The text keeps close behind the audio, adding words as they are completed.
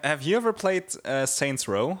Have you ever played Saints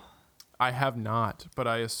Row? I have not, but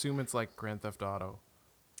I assume it's like Grand Theft Auto.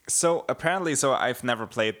 So apparently, so I've never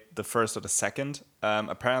played the first or the second.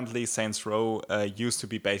 Apparently, Saints Row used to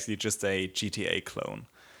be basically just a GTA clone.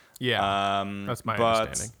 Yeah, that's my But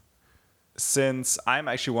understanding. since I'm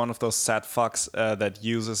actually one of those sad fucks that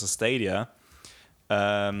uses a Stadia,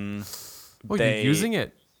 um, Oh, you're they using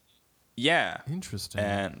it. yeah, Interesting.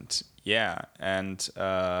 and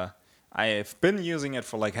I've been using it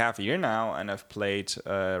for like half a year now, and I've played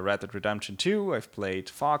Red Dead Redemption 2, I've played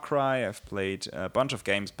Far Cry, I've played a bunch of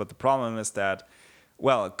games, but the problem is that,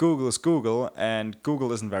 well, Google is Google, and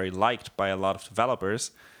Google isn't very liked by a lot of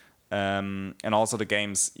developers, and also the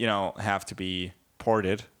games, have to be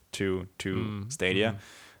ported to Stadia.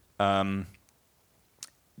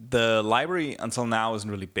 The library until now isn't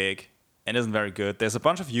really big and isn't very good. There's a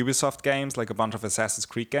bunch of Ubisoft games, like a bunch of Assassin's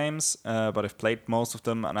Creed games, but I've played most of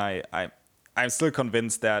them, and I'm still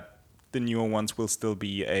convinced that the newer ones will still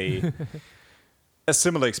be a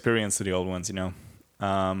similar experience to the old ones. Seems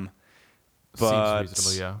But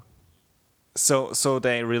reasonable, yeah. so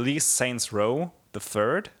they released Saints Row the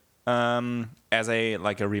third as a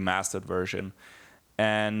remastered version,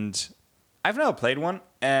 and I've never played one,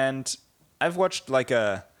 and I've watched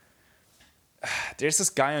there's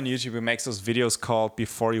this guy on YouTube who makes those videos called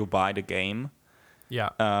Before You Buy the Game.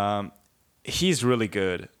 Yeah. He's really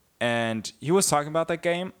good. And he was talking about that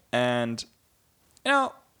game. And,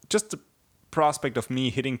 just the prospect of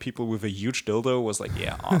me hitting people with a huge dildo was like,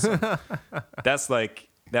 yeah, awesome. That's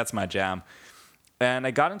my jam. And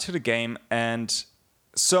I got into the game. And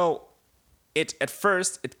so at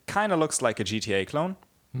first, it kind of looks like a GTA clone.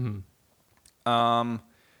 The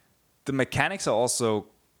mechanics are also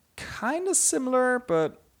kind of similar,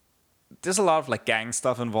 but there's a lot of like gang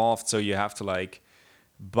stuff involved. So you have to like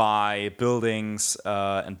buy buildings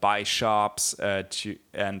and buy shops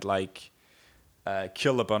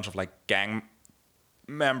kill a bunch of like gang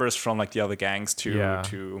members from like the other gangs Yeah.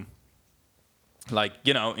 to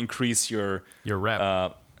increase your Your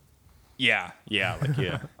rep.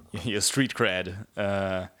 your street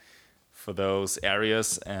cred for those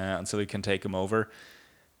areas until you can take them over.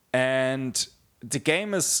 And the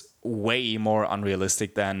game is way more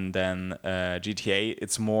unrealistic than GTA.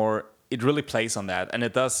 It really plays on that, and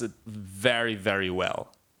it does it very, very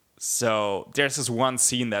well. So there's this one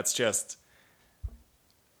scene that's just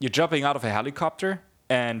you're jumping out of a helicopter,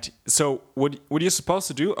 and so what you're supposed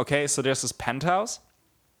to do? Okay, so there's this penthouse,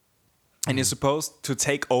 and you're supposed to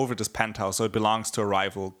take over this penthouse, so it belongs to a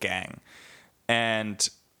rival gang, and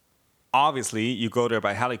obviously you go there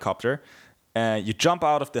by helicopter. You jump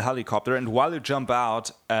out of the helicopter, and while you jump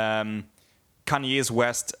out, Kanye's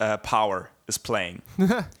West Power is playing,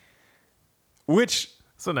 which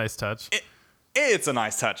It's a nice touch. it's a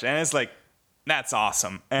nice touch, and it's like that's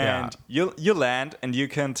awesome. And you land, and you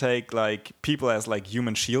can take like people as like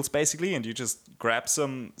human shields basically, and you just grab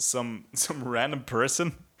some random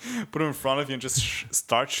person, put him in front of you, and just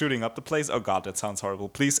start shooting up the place. Oh god, that sounds horrible.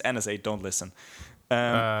 Please, NSA, don't listen.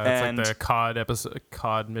 It's like the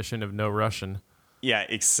COD mission of No Russian. Yeah,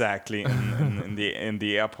 exactly. In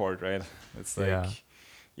the airport, right? It's like,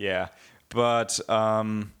 yeah. But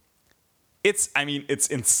it's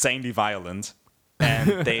insanely violent,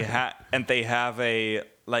 and they have a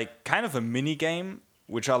like kind of a mini game,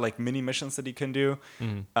 which are like mini missions that you can do.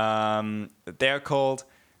 They're called.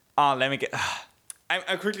 Let me get.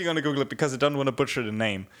 I'm quickly gonna Google it because I don't want to butcher the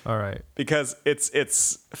name. All right. Because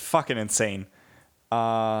it's fucking insane.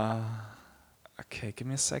 Okay, give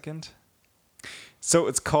me a second. So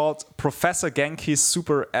it's called Professor Genki's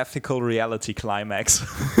Super Ethical Reality Climax.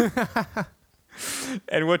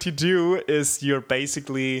 And what you do is you're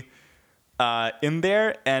basically in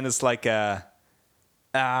there, and it's like I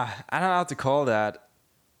don't know how to call that.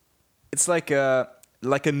 It's like a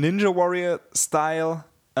Ninja Warrior style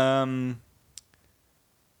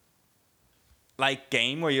like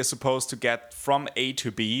game where you're supposed to get from A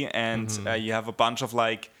to B, and you have a bunch of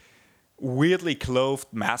like weirdly clothed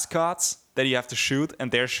mascots that you have to shoot,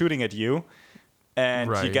 and they're shooting at you, and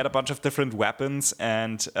you Right. get a bunch of different weapons,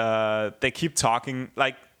 and they keep talking.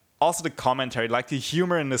 Like also the commentary, like the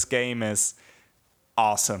humor in this game is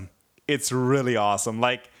awesome. It's really awesome.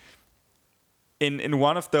 Like in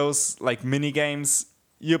one of those like mini games,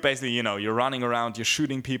 you're basically you're running around, you're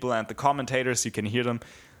shooting people, and the commentators, you can hear them.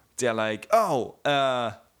 They're like, as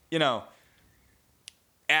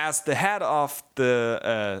the head of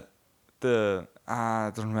the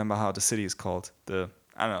I don't remember how the city is called. I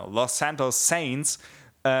don't know, Los Santos Saints.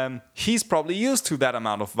 He's probably used to that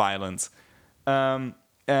amount of violence. And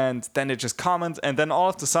then they just comment, and then all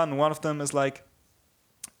of a sudden one of them is like,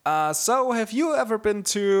 so have you ever been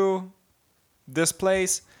to this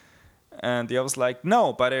place? And the other's like,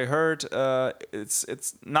 no, but I heard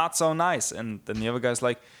it's not so nice. And then the other guy's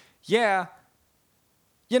like, yeah,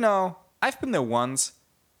 I've been there once,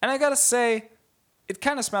 and I gotta say, it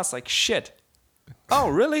kind of smells like shit. Oh,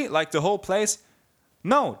 really? Like the whole place?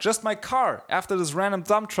 No, just my car. After this random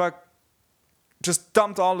dump truck just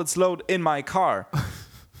dumped all its load in my car.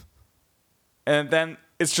 And then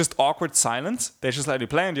it's just awkward silence. They just let you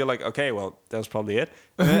play, and you're like, okay, well, that was probably it.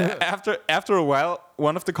 And then after a while,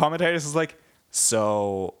 one of the commentators is like,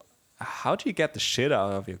 so how do you get the shit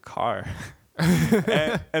out of your car?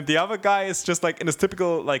 and the other guy is just like in his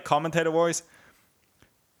typical like commentator voice,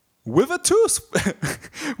 with a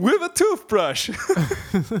toothbrush.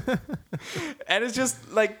 And it's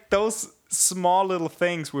just like those small little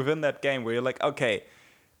things within that game where you're like, okay,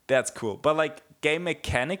 that's cool. But like game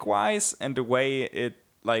mechanic wise and the way it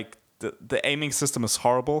like the aiming system is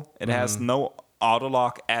horrible. It has no auto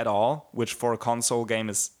lock at all, which for a console game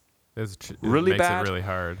is really bad. Makes it really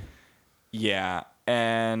hard. Yeah,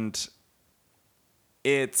 and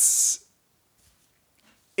it's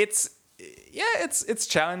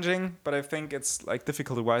challenging, but I think it's like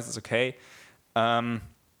difficulty wise it's okay.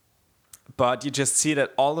 But you just see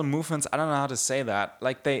that all the movements, I don't know how to say that,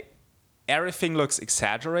 like everything looks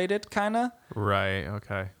exaggerated kind of. Right,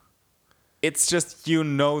 okay. It's just,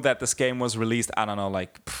 that this game was released, I don't know,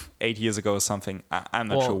 like 8 years ago or something. I'm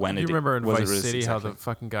not sure when it was. You remember in Vice City exactly. how the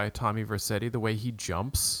fucking guy Tommy Vercetti, the way he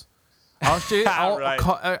jumps? Actually,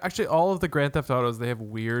 all of the Grand Theft Autos, they have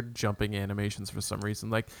weird jumping animations for some reason.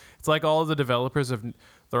 Like it's like all of the developers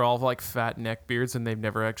they're all like fat neck beards, and they've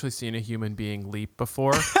never actually seen a human being leap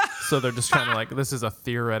before. So they're just trying to like, this is a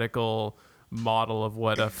theoretical model of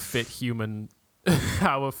what a fit human,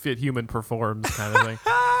 how a fit human performs, kind of thing.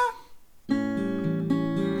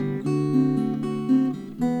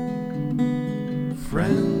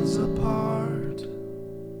 Friends apart.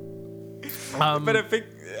 But I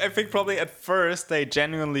think probably at first they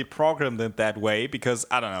genuinely programmed it that way because,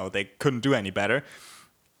 I don't know, they couldn't do any better.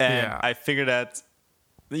 And I figured that,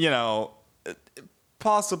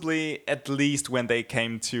 possibly at least when they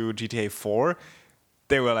came to GTA 4,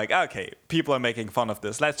 they were like, okay, people are making fun of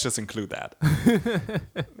this. Let's just include that.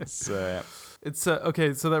 It's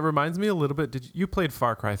okay, so that reminds me a little bit. You played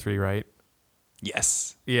Far Cry 3, right?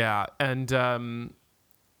 Yes. Yeah, and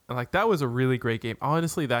like that was a really great game.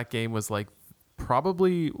 Honestly, that game was like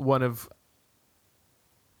probably one of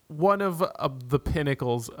the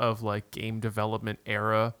pinnacles of like game development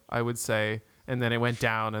era, I would say. And then it went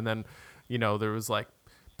down, and then there was like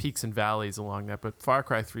peaks and valleys along that. But Far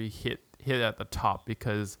Cry 3 hit at the top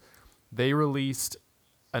because they released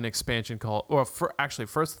an expansion called,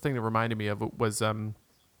 first thing that reminded me of it was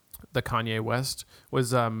the Kanye West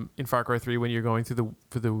was in Far Cry 3 when you're going through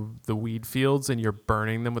the weed fields and you're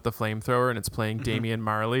burning them with the flamethrower, and it's playing Damian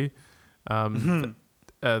Marley. That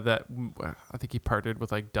I think he partnered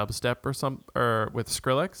with like dubstep or with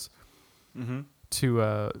Skrillex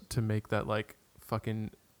to make that like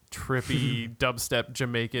fucking trippy dubstep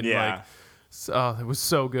Jamaican like. It was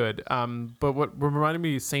so good. But what reminded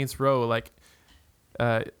me of Saints Row, like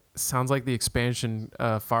sounds like the expansion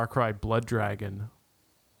Far Cry Blood Dragon.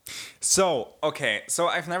 So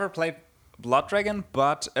I've never played Blood Dragon,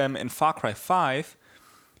 but in Far Cry 5,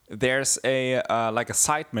 there's a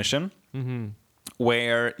side mission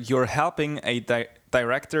where you're helping a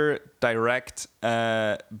director direct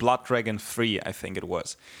Blood Dragon 3, I think it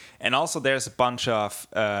was. And also there's a bunch of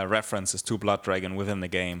references to Blood Dragon within the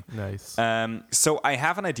game. Nice. So I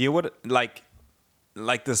have an idea what like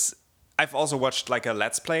this. I've also watched like a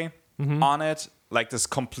Let's Play on it, like this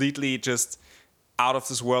completely just out of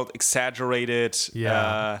this world, exaggerated,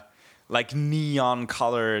 like neon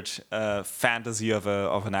colored fantasy of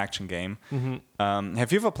an action game.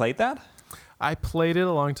 Have you ever played that? I played it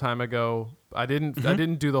a long time ago. I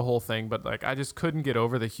didn't do the whole thing, but like I just couldn't get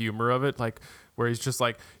over the humor of it, like where he's just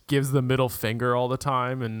like gives the middle finger all the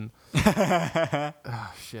time and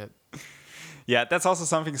shit. Yeah, that's also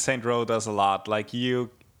something Saint Row does a lot. Like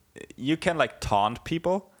you can like taunt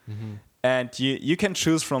people, and you can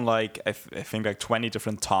choose from like I think like 20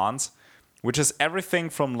 different taunts, which is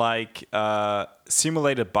everything from like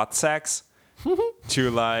simulated butt sex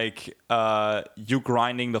to like you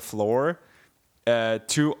grinding the floor.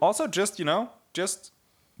 To also just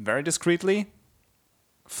very discreetly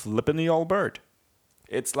flipping the old bird.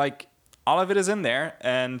 It's like all of it is in there,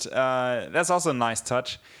 and that's also a nice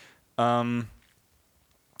touch. I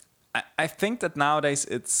think that nowadays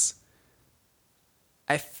it's...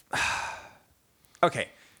 Okay,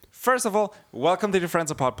 first of all, welcome to the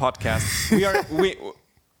Friends Apart podcast.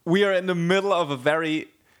 We are in the middle of a very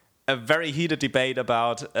a very heated debate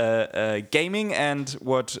about gaming and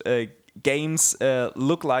what games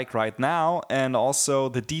look like right now, and also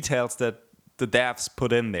the details that the devs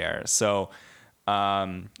put in there. So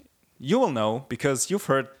you will know because you've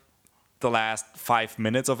heard the last 5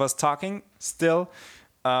 minutes of us talking still.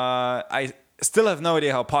 I still have no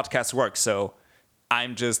idea how podcasts work, so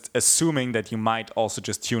I'm just assuming that you might also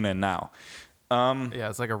just tune in now. Yeah,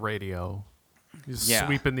 it's like a radio. You just Yeah.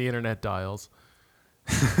 sweeping the internet dials.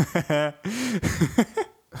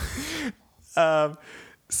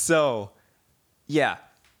 So, yeah.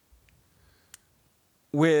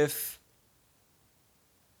 With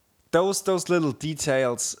those little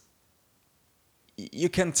details, you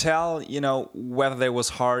can tell, whether there was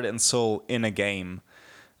heart and soul in a game.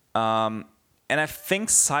 And I think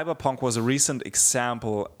Cyberpunk was a recent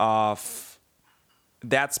example of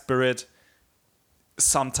that spirit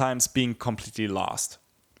sometimes being completely lost.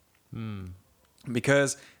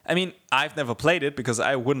 Because, I've never played it because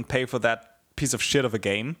I wouldn't pay for that piece of shit of a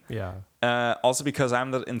game. Yeah. Also because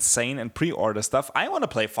I'm not insane and pre-order stuff. I want to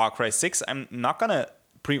play Far Cry 6. I'm not going to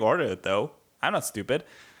pre-order it, though. I'm not stupid.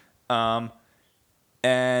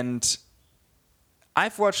 And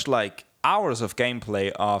I've watched, hours of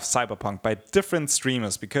gameplay of Cyberpunk by different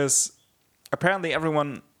streamers because apparently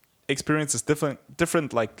everyone experiences different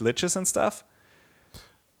glitches and stuff.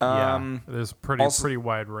 There's also- pretty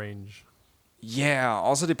wide range. Yeah,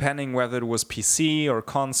 also depending whether it was PC or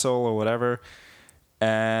console or whatever.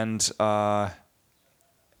 And I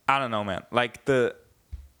don't know, man.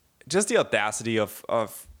 Just the audacity of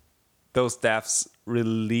those devs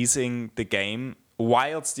releasing the game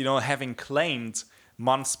whilst, having claimed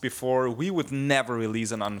months before we would never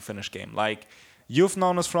release an unfinished game. You've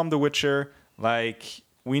known us from The Witcher.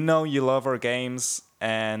 We know you love our games.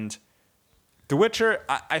 And The Witcher,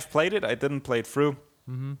 I've played it. I didn't play it through.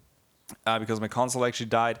 Because my console actually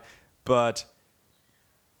died. But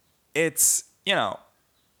it's,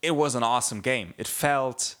 it was an awesome game. It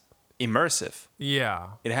felt immersive. Yeah.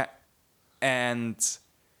 And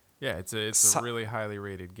Yeah, it's a really highly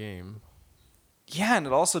rated game. yeah, and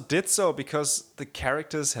it also did so because the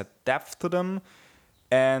characters had depth to them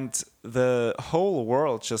and the whole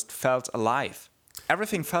world just felt alive.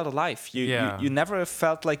 Everything felt alive. You never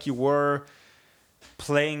felt like you were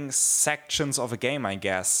playing sections of a game, I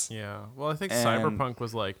guess. Yeah. Well, I think And- Cyberpunk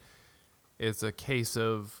was it's a case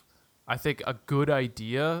of, I think, a good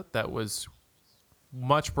idea that was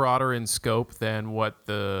much broader in scope than what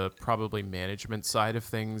the probably management side of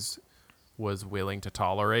things was willing to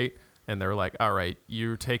tolerate. And they're like, all right,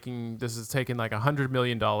 this is taking $100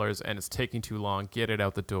 million and it's taking too long. Get it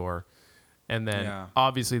out the door. And then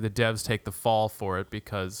obviously the devs take the fall for it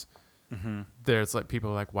because there's people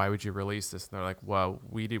are like, why would you release this? And they're like, well,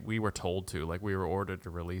 we were told to, we were ordered to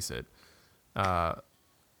release it. But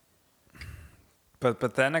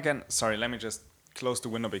then again, sorry, let me just close the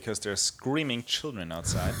window because there's screaming children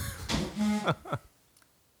outside.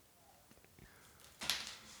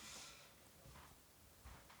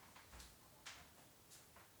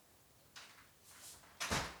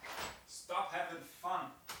 Stop having fun.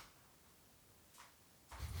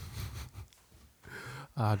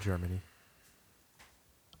 Germany.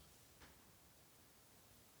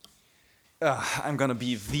 I'm gonna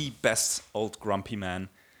be the best old grumpy man.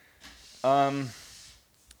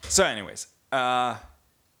 So anyways,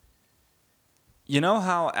 you know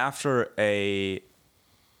how after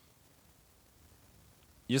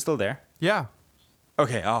you still there? Yeah.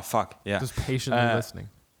 Okay, oh fuck, yeah. Just patiently listening.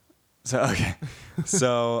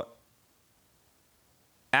 So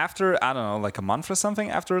after, I don't know, a month or something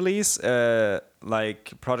after release,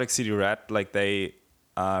 Project CD Red, they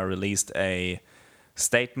released a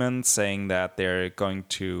statement saying that they're going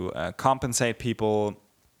to compensate people,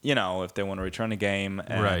 if they want to return the game.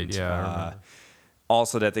 And, Right, yeah, I remember.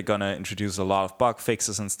 Also that they're going to introduce a lot of bug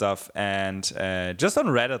fixes and stuff. And just on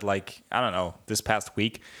Reddit, I don't know, this past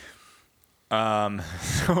week, there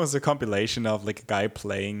was a compilation of a guy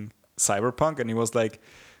playing Cyberpunk, and he was like,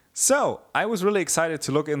 so I was really excited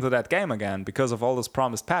to look into that game again because of all those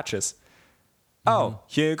promised patches. Oh,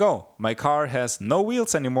 here you go. My car has no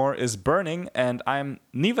wheels anymore, is burning, and I'm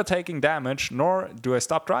neither taking damage nor do I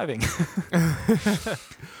stop driving.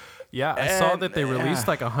 Yeah, I saw And, that they released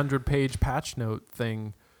a 100-page patch note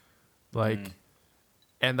thing,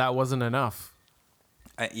 and that wasn't enough.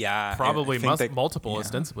 Yeah. Probably I think that- multiple, yeah.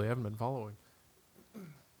 ostensibly. I haven't been following.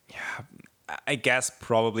 I guess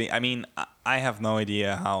probably. I have no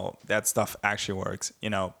idea how that stuff actually works,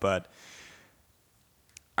 but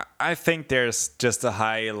I think there's just a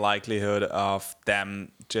high likelihood of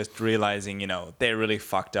them just realizing, they really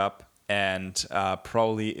fucked up, and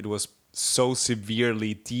probably it was so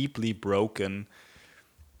severely, deeply broken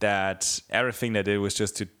that everything they did was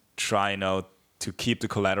just to try, to keep the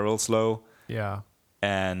collaterals low. Yeah.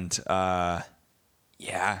 And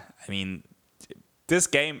yeah, I mean, this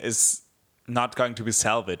game is not going to be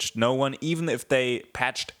salvaged. No one, even if they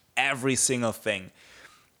patched every single thing,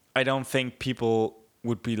 I don't think people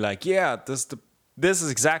would be like, yeah, this is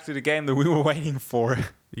exactly the game that we were waiting for.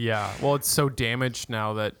 Yeah. Well, it's so damaged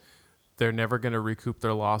now that they're never going to recoup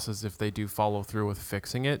their losses if they do follow through with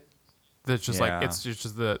fixing it. That's just Yeah. like it's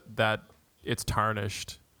just that it's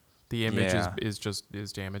tarnished. The image Yeah.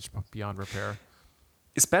 is damaged beyond repair.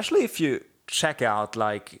 Especially if you check out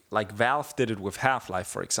like Valve did it with Half-Life,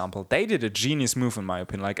 for example. They did a genius move, in my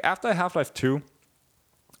opinion. Like after Half-Life 2,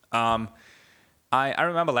 I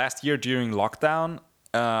remember last year during lockdown,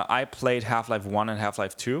 I played Half-Life 1 and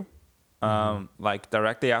Half-Life 2, like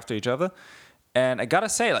directly after each other. And I gotta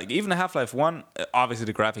say, like even Half-Life 1, obviously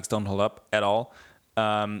the graphics don't hold up at all.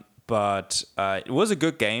 But it was a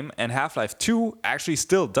good game, and Half-Life 2 actually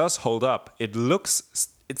still does hold up. It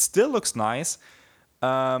still looks nice.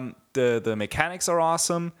 The mechanics are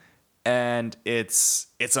awesome, and it's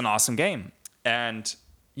an awesome game. And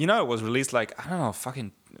it was released like, I don't know,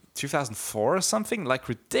 fucking 2004 or something, like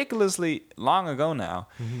ridiculously long ago now.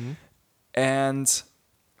 And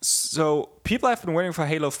so people have been waiting for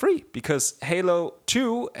Halo 3 because Halo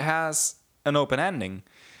 2 has an open ending,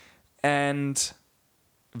 and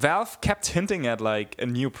Valve kept hinting at like a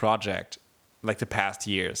new project like the past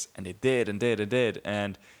years, and it did,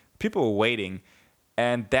 and people were waiting.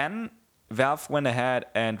 And then Valve went ahead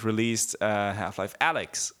and released Half-Life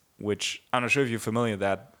Alyx, which I'm not sure if you're familiar with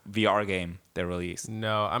that VR game they released.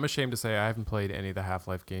 No, I'm ashamed to say I haven't played any of the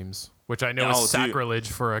Half-Life games, which I know No, is sacrilege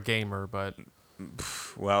for a gamer, but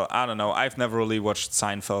Well, I don't know. I've never really watched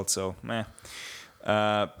Seinfeld, so meh.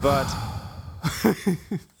 But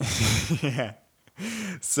yeah.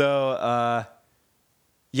 So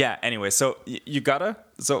yeah. Anyway, so you gotta.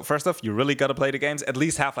 So first off, you really gotta play the games. At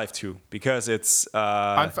least Half-Life 2, because it's.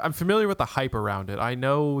 I'm familiar with the hype around it. I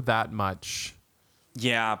know that much.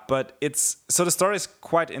 Yeah, but the story is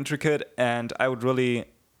quite intricate, and I would really,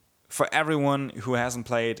 for everyone who hasn't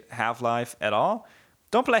played Half-Life at all,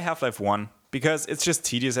 don't play Half-Life 1, because it's just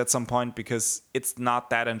tedious at some point, because it's not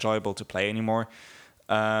that enjoyable to play anymore.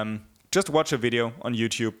 Just watch a video on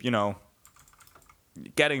YouTube,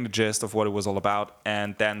 getting the gist of what it was all about,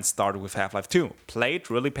 and then start with Half-Life 2. Play it,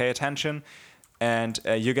 really pay attention, and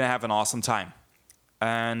you're gonna have an awesome time.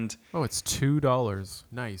 And oh, it's $2.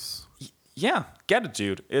 Nice. yeah, get it,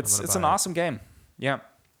 dude. It's an awesome game. Yeah.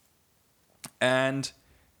 And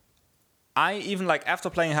I even, like, after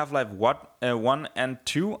playing Half-Life 1 and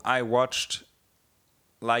 2, I watched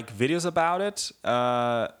like videos about it,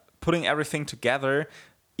 putting everything together,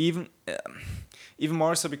 even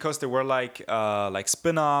more so because there were like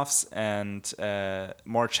spin-offs and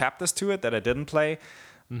more chapters to it that I didn't play,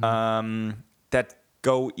 that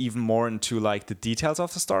go even more into like the details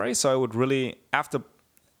of the story. So I would really, after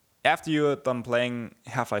you're done playing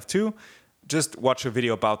Half-Life 2, just watch a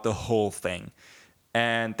video about the whole thing.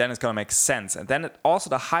 And then it's going to make sense. And then also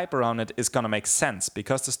the hype around it is going to make sense,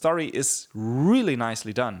 because the story is really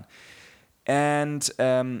nicely done. And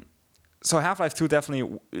so Half-Life 2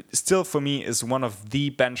 definitely, still for me, is one of the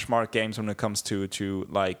benchmark games when it comes to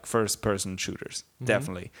like first-person shooters.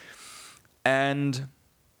 Definitely. And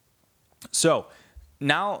so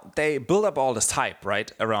now they build up all this hype, right,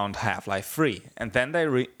 around Half-Life 3. And then they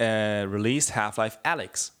released Half-Life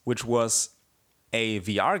Alyx, which was a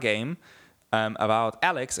VR game about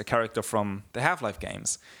Alyx, a character from the Half-Life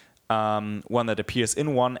games, one that appears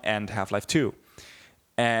in 1 and Half-Life 2.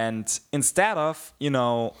 And instead of,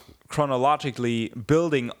 chronologically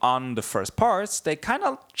building on the first parts, they kind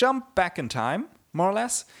of jump back in time, more or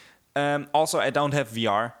less. Also, I don't have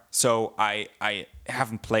VR, so I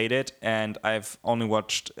haven't played it, and I've only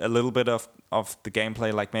watched a little bit of the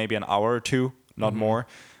gameplay, like maybe an hour or two, not more.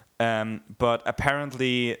 But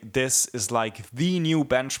apparently this is like the new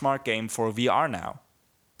benchmark game for VR now.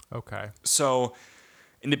 Okay. So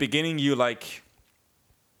in the beginning, you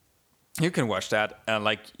can watch that, and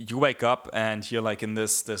like you wake up and you're like in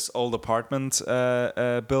this old apartment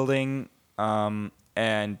building,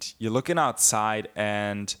 and you're looking outside,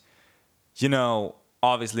 and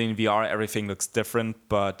obviously in VR everything looks different,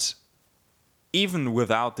 but even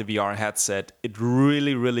without the VR headset, it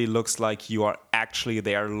really, really looks like you are actually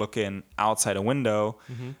there looking outside a window,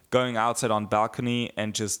 going outside on balcony,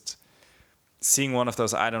 and just seeing one of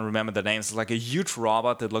those, I don't remember the names, it's like a huge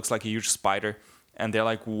robot that looks like a huge spider, and they're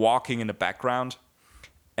like walking in the background,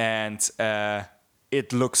 and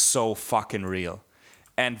it looks so fucking real.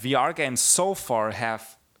 And VR games so far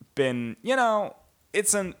have been,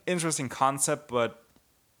 it's an interesting concept, but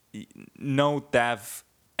no dev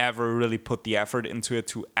ever really put the effort into it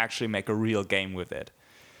to actually make a real game with it.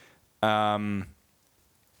 And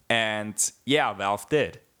yeah, Valve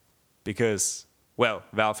did, because, well,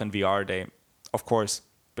 Valve and VR, they of course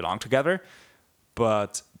belong together,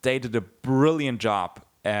 but they did a brilliant job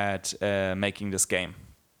at making this game.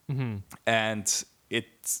 And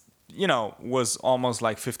it, was almost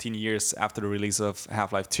like 15 years after the release of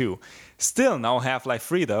Half-Life 2. Still no Half-Life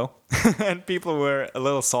 3 though, and people were a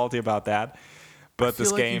little salty about that. But I feel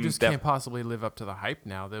this like game you just can't possibly live up to the hype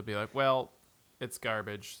now. They'll be like, well, it's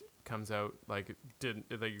garbage. Comes out like it didn't.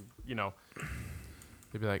 They'd be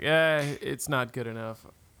like, it's not good enough.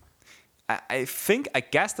 I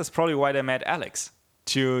guess that's probably why they met Alex,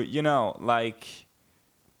 to,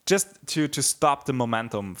 just to stop the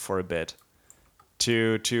momentum for a bit,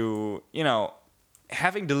 to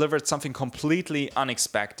having delivered something completely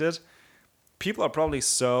unexpected. People are probably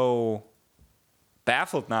so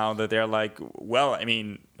baffled now that they're like, well, I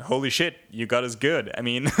mean, holy shit, you got us good. I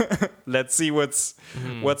mean, let's see what's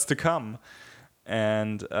to come.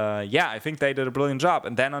 And I think they did a brilliant job.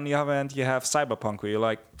 And then on the other hand, you have Cyberpunk, where you're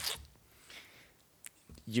like,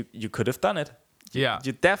 you could have done it. Yeah,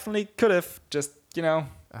 You definitely could have. Just,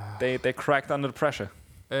 they cracked under the pressure.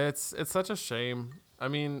 it's such a shame. I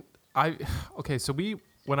mean, so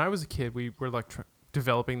when I was a kid, we were like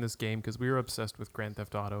developing this game because we were obsessed with Grand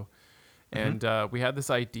Theft Auto. And we had this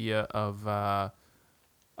idea of a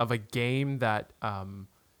game that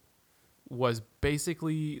was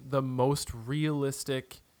basically the most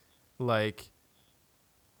realistic, like,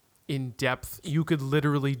 in depth. You could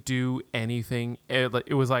literally do anything.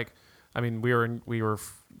 It was like, I mean, we were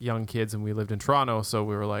young kids and we lived in Toronto, so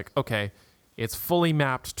we were like, okay, it's fully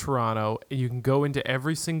mapped Toronto, and you can go into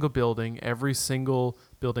every single building. Every single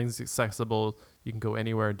building's accessible. You can go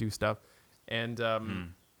anywhere and do stuff, and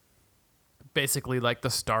basically like the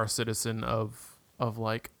Star Citizen of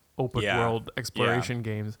like open world exploration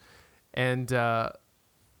games. And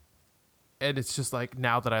it's just like,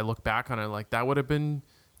 now that I look back on it, like that would have been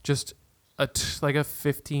just like a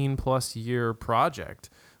 15 plus year project.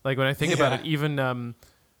 Like when I think about it, even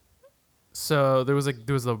so there was a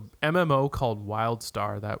MMO called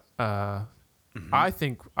WildStar that I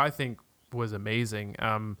think was amazing.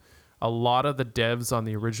 A lot of the devs on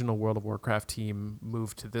the original World of Warcraft team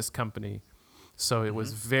moved to this company. So it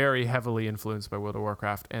was very heavily influenced by World of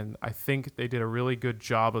Warcraft, and I think they did a really good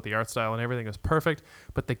job with the art style, and everything was perfect.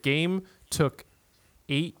 But the game took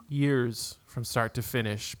 8 years from start to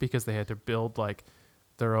finish because they had to build like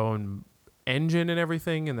their own engine and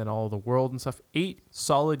everything, and then all the world and stuff. 8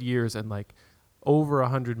 solid years and like over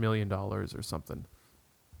 $100 million or something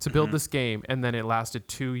to build this game, and then it lasted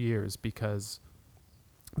 2 years because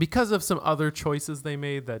of some other choices they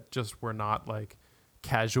made that just were not like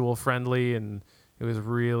casual friendly, and it was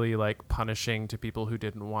really like punishing to people who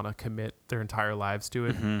didn't want to commit their entire lives to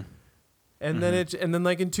it. And then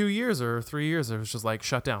like in 2 years or 3 years, it was just like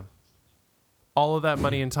shut down. All of that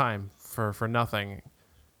money and time for nothing.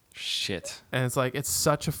 Shit. And it's like, it's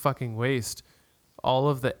such a fucking waste. All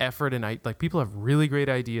of the effort, and like people have really great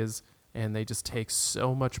ideas, and they just take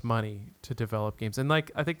so much money to develop games. And like,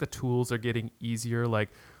 I think the tools are getting easier. Like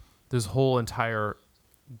there's whole entire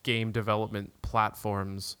game development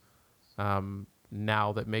platforms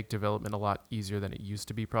now that make development a lot easier than it used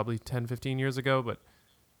to be probably 10, 15 years ago. But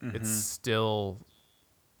it's still,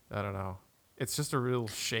 I don't know. It's just a real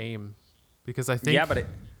shame because I think... I don't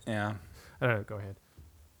know. Go ahead.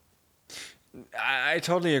 I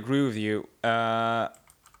totally agree with you. I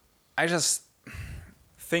just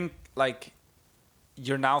think like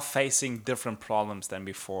you're now facing different problems than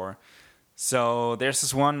before. So there's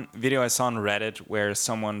this one video I saw on Reddit where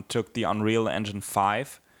someone took the Unreal Engine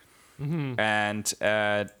 5 and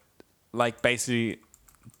like basically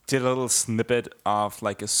did a little snippet of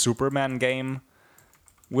like a Superman game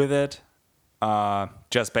with it.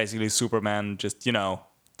 Just basically Superman just,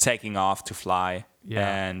 taking off to fly. Yeah.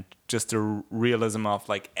 And just the realism of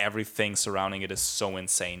like everything surrounding it is so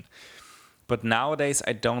insane. But nowadays,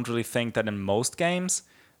 I don't really think that in most games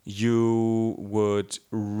you would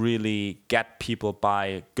really get people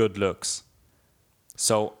by good looks.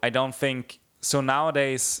 So I don't think... So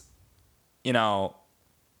nowadays,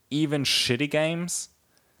 even shitty games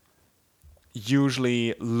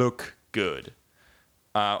usually look good.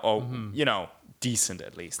 Or, decent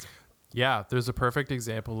at least. Yeah, there's a perfect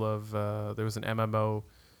example of there was an MMO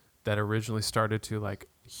that originally started to like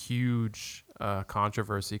huge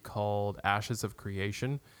controversy called Ashes of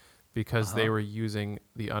Creation because they were using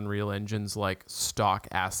the Unreal Engine's like stock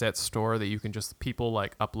asset store that you can just, people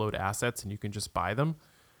like upload assets and you can just buy them.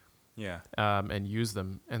 Yeah. and use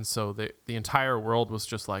them. And so the entire world was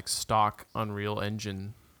just like stock Unreal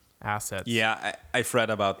Engine assets. Yeah, I've read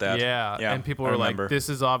about that. Yeah, and people I were remember. like, "This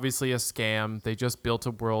is obviously a scam. They just built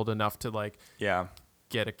a world enough to like Yeah.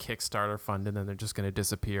 get a Kickstarter fund, and then they're just going to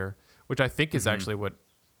disappear." Which I think is actually what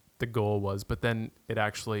the goal was. But then it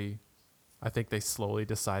actually, I think they slowly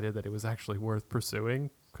decided that it was actually worth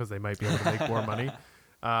pursuing because they might be able to make more money.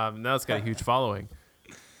 Now it's got a huge following.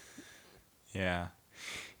 Yeah.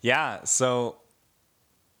 Yeah. So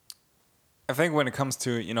I think when it comes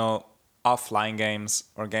to, offline games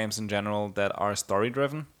or games in general that are story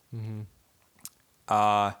driven,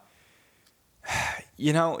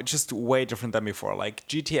 just way different than before. Like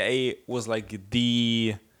GTA was like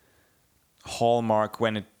the hallmark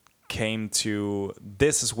when it came to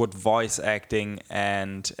this is what voice acting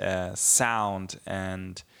and sound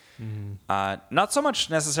and not so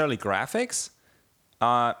much necessarily graphics,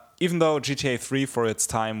 even though GTA 3 for its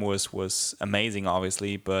time was amazing,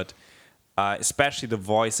 obviously, but especially the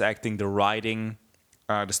voice acting, the writing,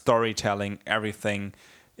 the storytelling, everything,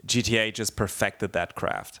 GTA just perfected that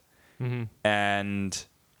craft. And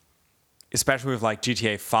especially with like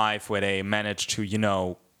GTA 5, where they managed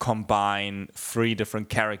to, combine 3 different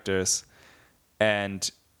characters and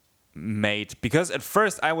because at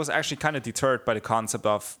first I was actually kind of deterred by the concept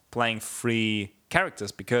of playing 3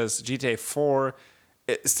 characters, because GTA 4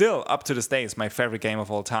 still up to this day is my favorite game of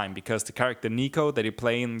all time, because the character Nico that you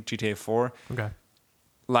play in GTA 4,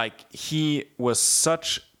 like he was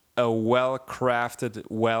such a well-crafted,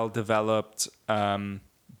 well-developed,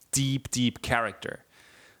 deep character.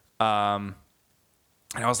 And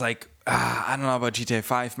I was like, I don't know about GTA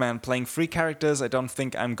 5, man. Playing 3 characters, I don't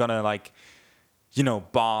think I'm gonna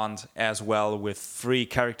bond as well with 3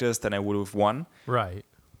 characters than I would with 1. Right.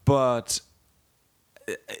 But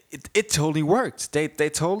it totally worked. They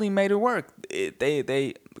totally made it work.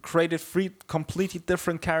 They created 3 completely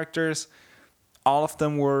different characters. All of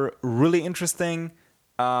them were really interesting.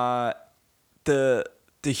 The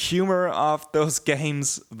humor of those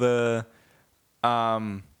games, the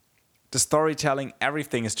storytelling,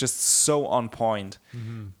 everything is just so on point.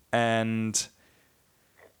 And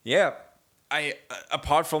yeah, I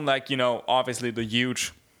apart from obviously the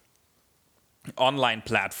huge online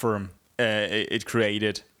platform it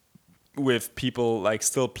created with people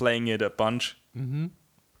still playing it a bunch. Yeah.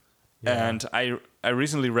 And I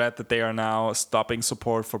recently read that they are now stopping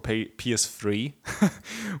support for PS3,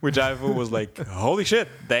 which I was like, holy shit,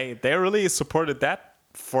 they really supported that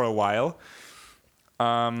for a while.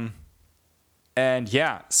 And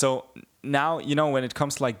yeah, so now, when it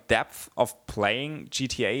comes to depth of playing,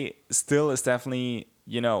 GTA still is definitely,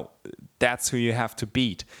 that's who you have to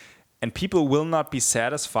beat. And people will not be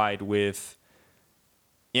satisfied with,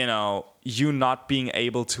 you not being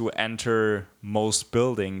able to enter most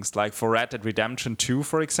buildings. Like for Red Dead Redemption 2,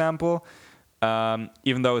 for example,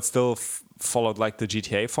 even though it still followed the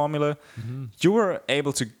GTA formula, you were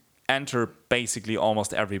able to enter basically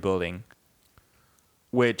almost every building,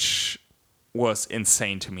 which was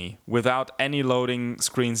insane to me, without any loading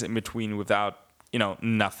screens in between, without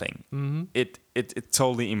nothing. It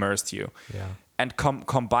totally immersed you. Yeah. And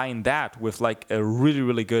combine that with a really,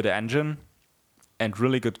 really good engine and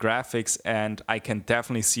really good graphics, and I can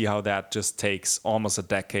definitely see how that just takes almost a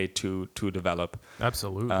decade to develop.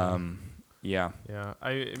 Absolutely. Yeah. Yeah.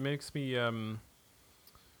 It makes me what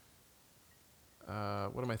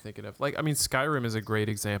am I thinking of? Skyrim is a great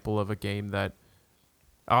example of a game that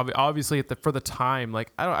obviously for the time,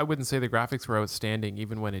 I wouldn't say the graphics were outstanding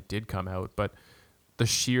even when it did come out, but the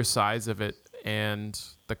sheer size of it and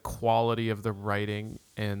the quality of the writing,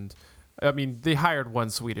 and they hired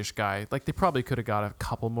one Swedish guy. They probably could have got a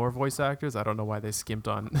couple more voice actors. I don't know why they skimped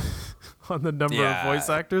on on the number of voice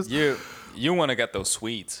actors. You want to get those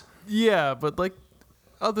Swedes. Yeah, but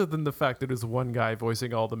other than the fact that there's one guy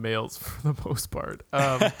voicing all the males for the most part,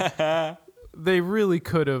 they really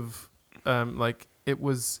could have it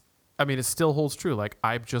was, it still holds true.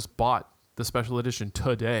 I've just bought the special edition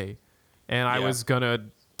today, and I was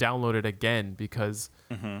gonna download it again because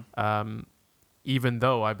even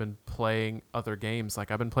though I've been playing other games, I've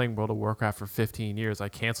been playing World of Warcraft for 15 years, I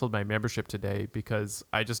canceled my membership today because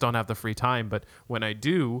I just don't have the free time. But when I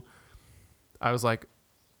do, I was like,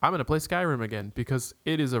 I'm gonna play Skyrim again because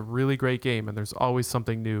it is a really great game, and there's always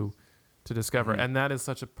something new to discover. And that is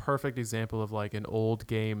such a perfect example of an old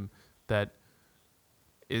game that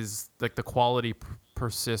is the quality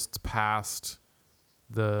persists past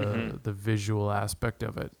the visual aspect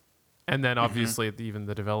of it. And then obviously even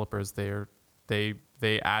the developers, they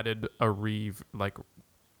added a reskinned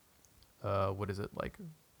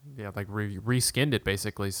it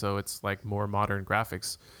basically, so it's more modern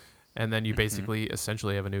graphics. and then you basically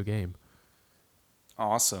essentially have a new game.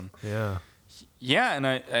 Awesome. Yeah.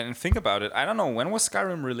 Yeah, and think about it. I don't know, when was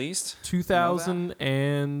Skyrim released?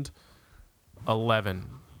 2011.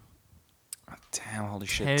 Damn, holy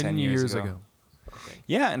shit, 10 10 years ago.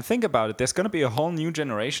 Yeah, and think about it. There's going to be a whole new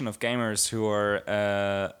generation of gamers who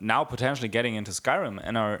are now potentially getting into Skyrim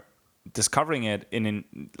and are discovering it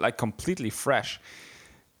in like completely fresh.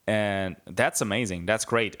 And that's amazing. That's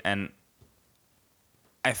great. And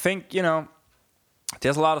I think,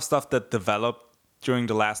 there's a lot of stuff that developed during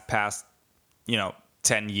the past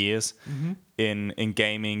 10 years in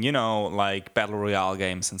gaming, like battle royale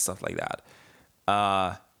games and stuff like that.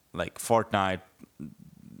 Like Fortnite,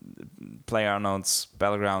 PlayerUnknown's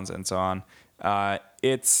Battlegrounds, and so on.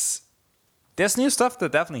 There's new stuff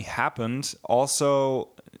that definitely happened. Also,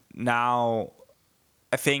 now,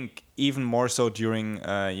 I think even more so during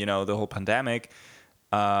the whole pandemic.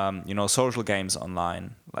 Social games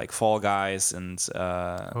online like Fall Guys and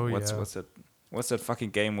what's that fucking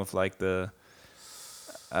game with like the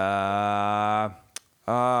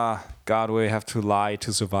God, we have to lie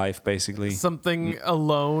to survive, basically. Something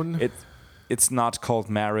alone. It's not called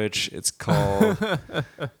marriage. It's called.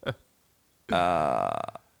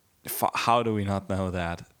 How do we not know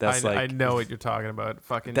that? I know what you're talking about.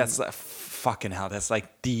 Fucking. That's fucking hell. That's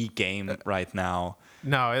like the game right now.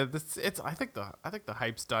 No, it's. I think the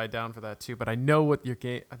hype's died down for that too. But I know what your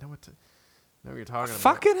game. I know what you're talking about.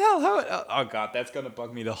 Fucking hell! Oh god, that's gonna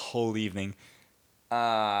bug me the whole evening.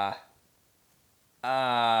 I'm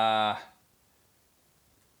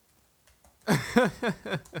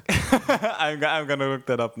gonna look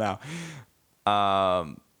that up now.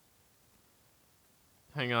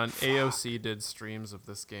 Hang on, AOC did streams of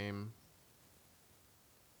this game.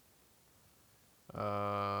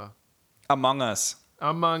 Among Us.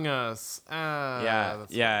 Among Us.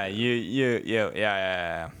 Yeah.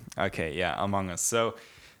 Okay, yeah, Among Us. So,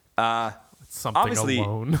 something obviously,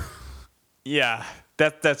 alone. Yeah,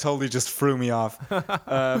 that totally just threw me off.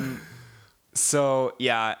 So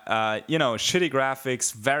yeah, shitty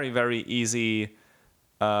graphics, very very easy,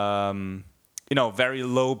 very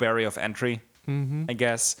low barrier of entry, I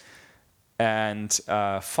guess, and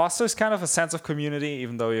fosters kind of a sense of community,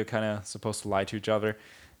 even though you're kind of supposed to lie to each other,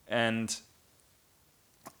 and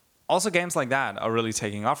also games like that are really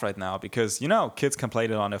taking off right now because kids can play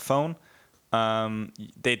it on their phone.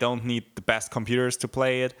 They don't need the best computers to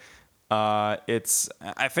play it. I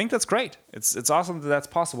think that's great. It's awesome that that's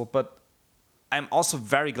possible, but I'm also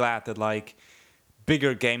very glad that like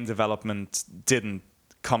bigger game development didn't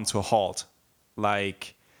come to a halt.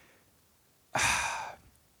 Like,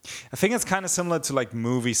 I think it's kind of similar to like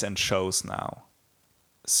movies and shows now.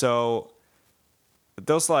 So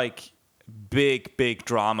those like big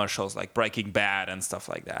drama shows like Breaking Bad and stuff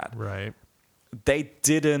like that. Right. They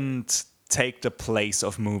didn't take the place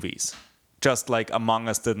of movies. Just like Among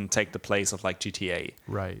Us didn't take the place of like GTA.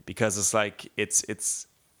 Right. Because it's like it's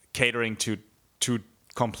catering to two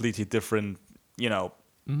completely different,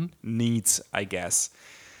 needs, I guess.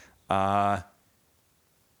 And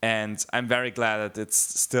I'm very glad that it's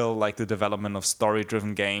still like the development of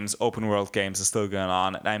story-driven games, open-world games is still going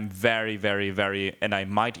on. And I'm very, very, very, and I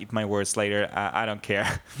might eat my words later. I don't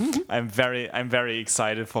care. I'm very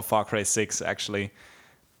excited for Far Cry 6, actually.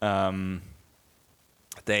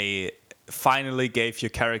 They finally gave your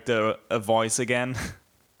character a voice again,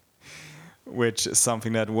 which is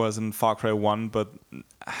something that was in Far Cry 1, but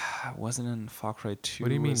wasn't in Far Cry 2. What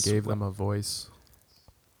do you mean gave them a voice?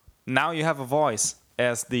 Now you have a voice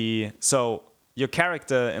as so your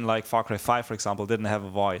character in like Far Cry 5, for example, didn't have a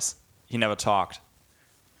voice. He never talked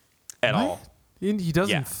at all. He does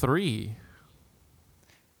Yeah. in 3.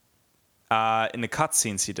 In the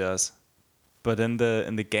cutscenes he does, but in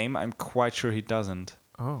the game I'm quite sure he doesn't.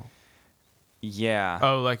 Oh. Yeah.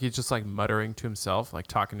 Oh, like he's just like muttering to himself, like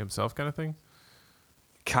talking to himself kind of thing?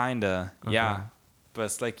 Kinda, Okay. yeah. But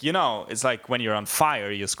it's like, it's like when you're on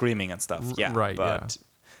fire, you're screaming and stuff. Yeah. Right,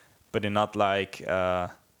 But you're not like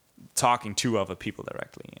talking to other people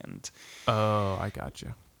directly. And Oh, I got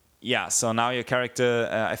you. yeah, so now your character,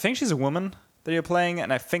 I think she's a woman that you're playing,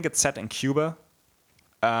 and I think it's set in Cuba.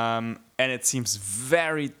 And it seems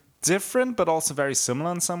very different, but also very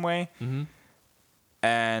similar in some way. Mm-hmm.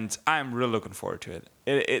 And I'm really looking forward to it.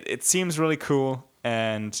 It seems really cool,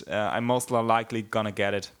 and I'm most likely gonna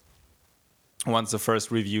get it once the first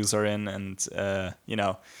reviews are in, and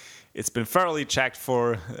it's been thoroughly checked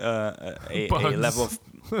for a level of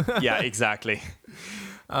yeah, exactly.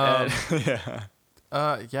 Yeah,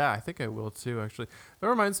 I think I will too. Actually, that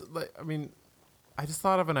reminds. I just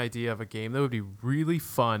thought of an idea of a game that would be really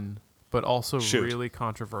fun, but also Shoot. really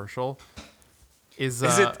controversial. is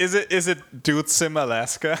Is it Dude Sim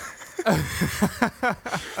Alaska?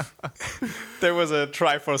 There was a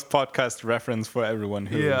Triforce podcast reference for everyone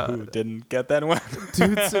who didn't get that one.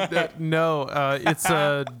 no, it's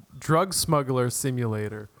a drug smuggler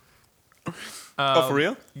simulator. Oh, for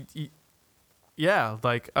real? Yeah,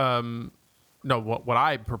 like no, what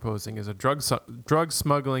I'm proposing is a drug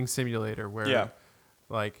smuggling simulator where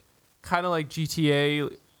like kind of like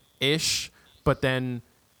GTA ish, but then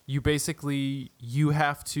you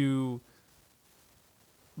have to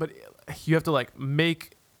like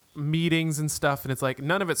make meetings and stuff, and it's like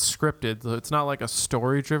none of it's scripted, so it's not like a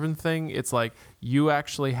story driven thing. It's like you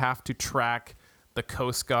actually have to track the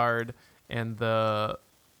Coast Guard and the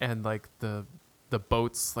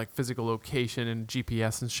boat's like physical location and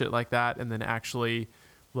GPS and shit like that, and then actually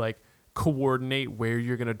like coordinate where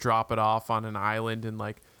you're gonna drop it off on an island and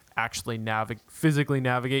like actually physically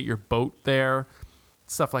navigate your boat there,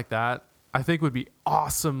 stuff like that. I think would be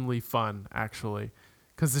awesomely fun, actually,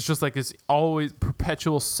 because it's just like this always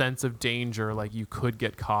perpetual sense of danger, like you could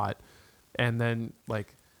get caught, and then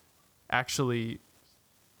like actually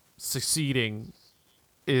succeeding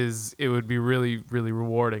it would be really, really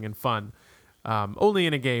rewarding and fun. Only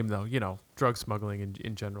in a game, though, drug smuggling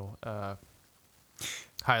in general,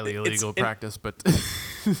 highly illegal practice, but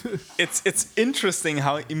it's interesting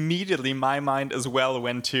how immediately my mind as well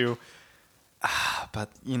went to, but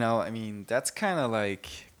I mean, that's kind of like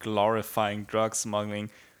glorifying drug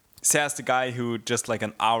smuggling. Says the guy who just like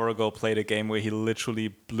an hour ago played a game where he literally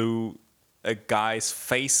blew a guy's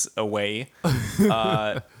face away,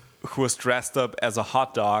 who was dressed up as a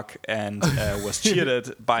hot dog and was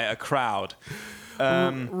cheered by a crowd.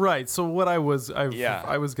 Right. So what I was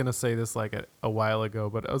gonna say this like a while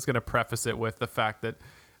ago, but I was gonna preface it with the fact that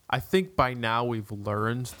I think by now we've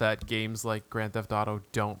learned that games like Grand Theft Auto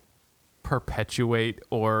don't perpetuate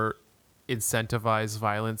or incentivize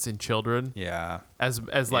violence in children. Yeah. As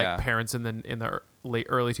like parents in the late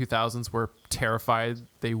early 2000s were terrified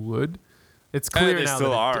they would. It's clear they now still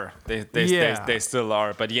that are. They still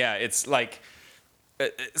are. But yeah, it's like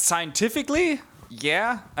scientifically,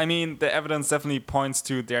 yeah. I mean, the evidence definitely points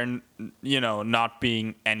to there, not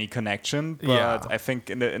being any connection. But I think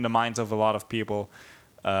in the minds of a lot of people,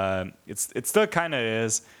 it still kind of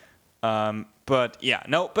is. But yeah,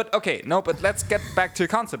 but let's get back to the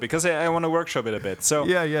concept because I want to workshop it a bit. So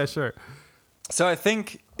yeah, sure. So I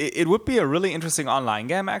think it would be a really interesting online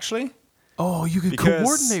game, actually. Oh, you could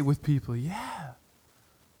coordinate with people, yeah.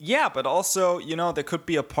 Yeah, but also, there could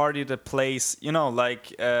be a party that plays,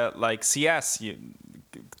 like CS,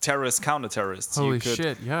 terrorists, counter-terrorists. Holy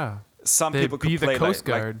shit, yeah. Some people could play the Coast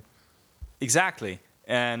Guard. Exactly.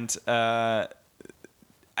 And, I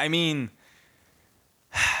mean,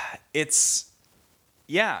 it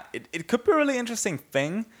could be a really interesting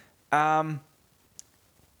thing.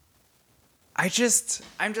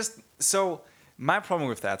 My problem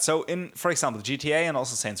with that, so for example, GTA and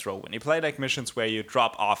also Saints Row, when you play like missions where you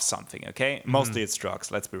drop off something, okay? Mm-hmm. Mostly it's drugs,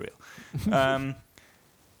 let's be real.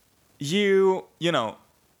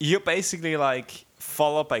 You're basically like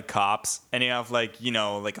followed by cops and you have like,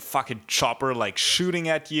 like a fucking chopper like shooting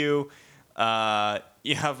at you.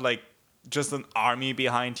 You have like just an army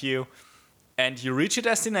behind you and you reach your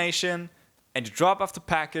destination and you drop off the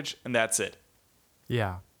package and that's it.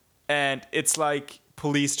 Yeah. And it's like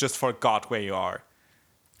police just forgot where you are.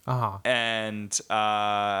 Uh-huh. And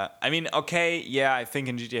I mean, okay, yeah, I think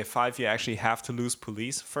in GTA 5 you actually have to lose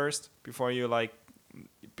police first before you're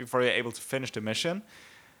able to finish the mission.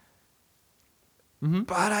 Mm-hmm.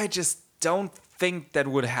 But I just don't think that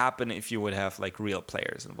would happen if you would have like real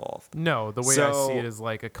players involved. No, the way I see it is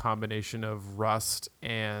like a combination of Rust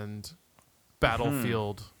and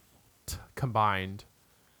Battlefield combined,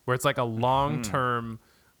 where it's like a long-term,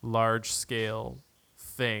 large-scale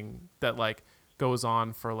thing that like goes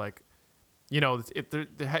on for like,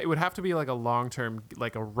 it would have to be like a long-term,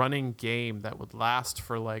 like a running game that would last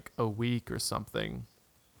for like a week or something.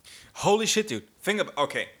 Holy shit, dude. Think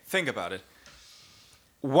about it.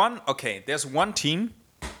 There's one team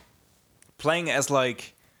playing as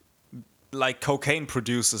like cocaine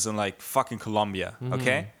producers in like fucking Colombia,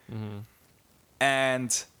 okay? Mm-hmm.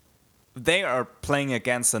 And they are playing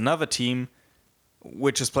against another team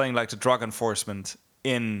which is playing like the drug enforcement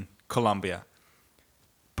in Colombia.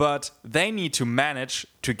 But they need to manage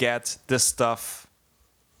to get this stuff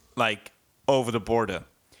like over the border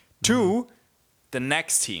to the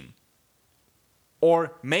next team.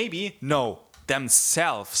 Or maybe,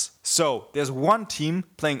 themselves. So there's one team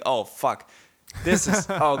playing, oh fuck, this is,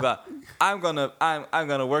 oh god, I'm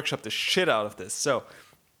gonna workshop the shit out of this. So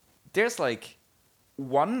there's like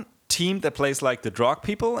one team that plays like the drug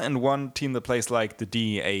people and one team that plays like the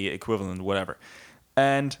DEA equivalent, whatever.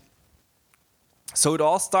 And so it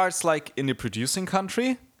all starts like in the producing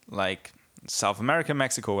country, like South America,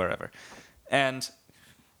 Mexico, wherever. And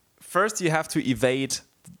first you have to evade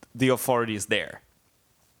the authorities there.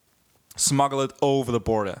 Smuggle it over the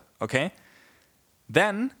border, okay?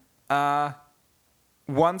 Then,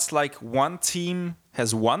 once like one team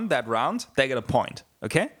has won that round, they get a point,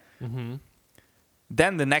 okay? Mm-hmm.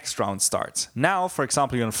 Then the next round starts. Now, for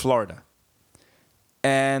example, you're in Florida.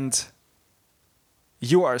 And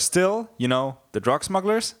you are still, the drug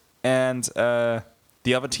smugglers, and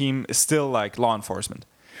the other team is still like law enforcement.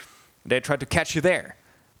 They try to catch you there.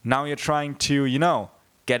 Now you're trying to,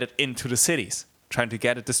 get it into the cities, trying to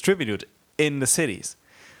get it distributed in the cities.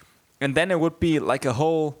 And then it would be like a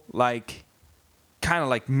whole, like, kind of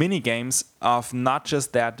like mini games of not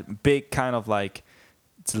just that big kind of like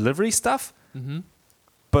delivery stuff,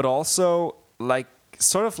 but also like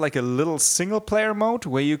sort of like a little single player mode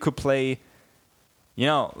where you could play,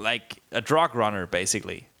 like a drug runner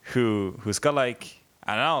basically, who's got like,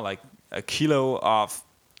 I don't know, like a kilo of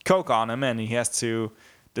coke on him, and he has to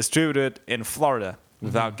distribute it in Florida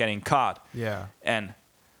without getting caught. Yeah. And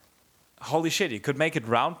holy shit, you could make it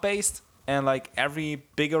round based, and like every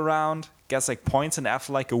bigger round gets like points, and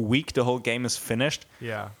after like a week the whole game is finished.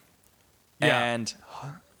 Yeah. And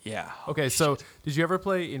yeah. Okay, so did you ever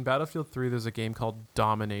play in Battlefield 3? There's a game called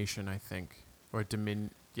Domination, I think, or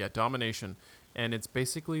Domination, and it's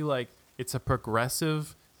basically like it's a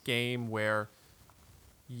progressive game where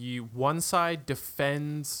one side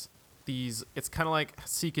defends these. It's kind of like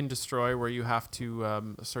Seek and Destroy, where you have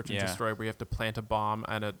to search and destroy, where you have to plant a bomb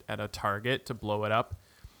at a target to blow it up.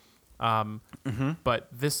 But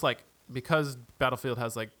this, like, because Battlefield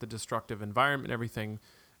has like the destructive environment and everything,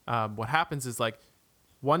 what happens is like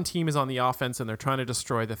one team is on the offense and they're trying to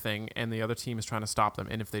destroy the thing, and the other team is trying to stop them.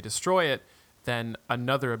 And if they destroy it, then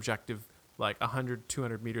another objective like 100,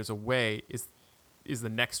 200 meters away is the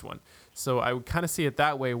next one. So I would kind of see it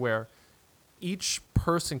that way, where each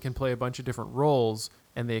person can play a bunch of different roles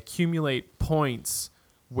and they accumulate points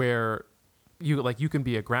where you can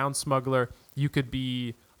be a ground smuggler, you could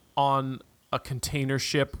be on a container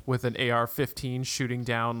ship with an AR-15 shooting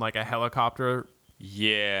down like a helicopter.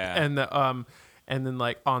 Yeah. And then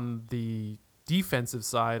like on the defensive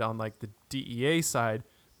side, on like the DEA side,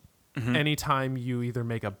 anytime you either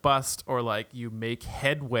make a bust or like you make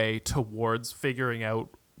headway towards figuring out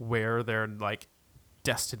where their like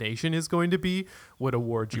destination is going to be, would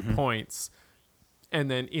award you points. And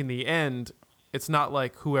then in the end, it's not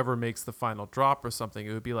like whoever makes the final drop or something.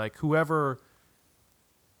 It would be like whoever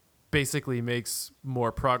basically makes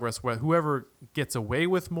more progress, whoever gets away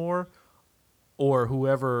with more, or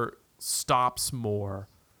whoever stops more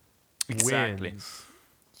wins.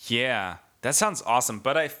 Yeah, that sounds awesome.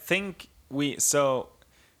 But I think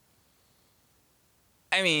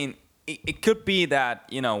it could be that,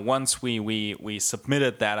 once we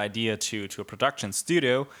submitted that idea to a production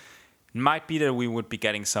studio, it might be that we would be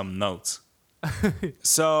getting some notes.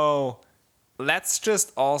 So let's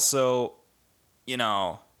just also,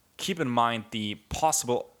 keep in mind the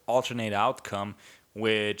possible alternate outcome,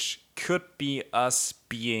 which could be us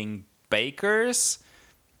being bakers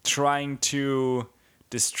trying to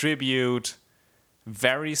distribute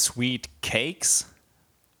very sweet cakes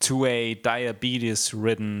to a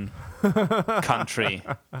diabetes-ridden country.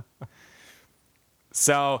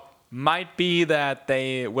 So might be that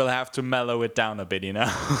they will have to mellow it down a bit,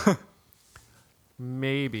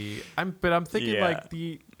 Maybe. I'm thinking Yeah. like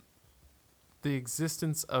the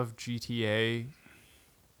existence of GTA,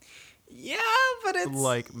 Yeah, but it's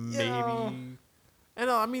like maybe. And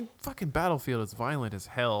I mean, fucking Battlefield is violent as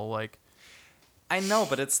hell. Like, I know,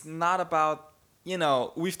 but it's not about,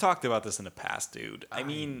 we've talked about this in the past, dude. I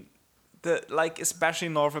mean, especially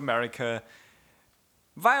in North America,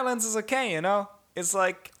 violence is okay, It's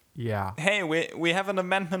like, yeah, hey, we have an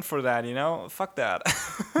amendment for that, Fuck that.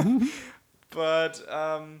 But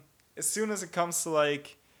as soon as it comes to,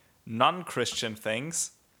 like, non-Christian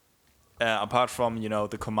things, apart from,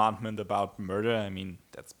 the commandment about murder, I mean,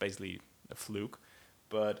 that's basically a fluke.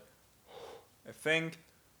 But I think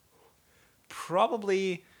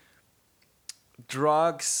probably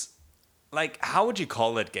drugs, like, how would you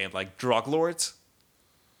call that game? Like, drug lords?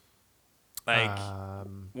 Like,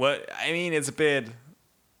 what? I mean, it's a bit,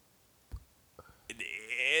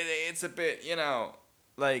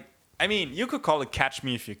 like, I mean, you could call it Catch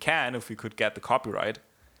Me If You Can if we could get the copyright.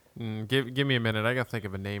 give me a minute. I gotta think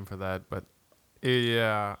of a name for that. But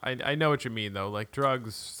yeah, I know what you mean though. Like,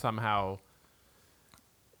 drugs somehow,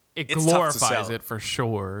 it's tough to glorifies sell. it for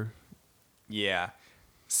sure. Yeah.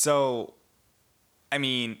 So, I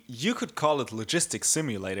mean, you could call it logistics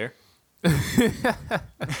simulator.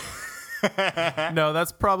 No,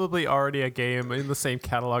 that's probably already a game in the same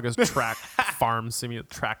catalog as Tractor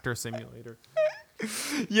Simulator.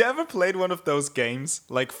 You ever played one of those games,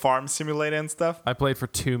 like Farm Simulator and stuff? I played for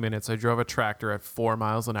 2 minutes. I drove a tractor at 4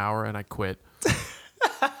 miles an hour and I quit.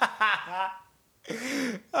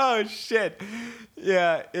 Oh shit.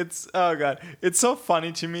 Yeah, oh god. It's so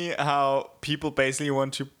funny to me how people basically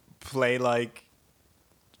want to play like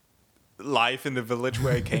life in the village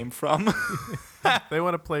where I came from. They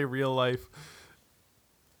want to play real life.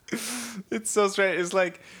 It's so strange. It's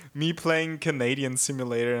like me playing Canadian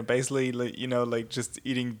Simulator and basically, like, like just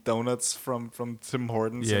eating donuts from Tim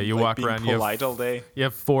Hortons. Yeah, and, you like, walk being around. polite all day. You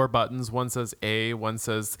have 4 buttons. One says A. One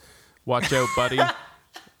says, "Watch out, buddy."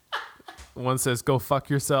 One says, "Go fuck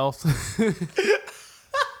yourself."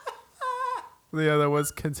 The other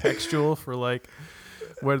was contextual for like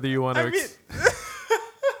whether you want to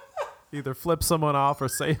either flip someone off or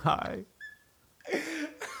say hi.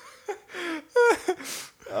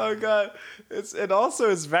 Oh god, it also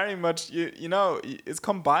is very much it's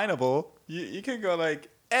combinable. You can go like,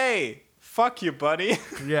 "Hey, fuck you, buddy,"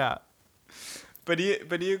 Yeah. but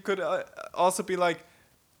you could also be like,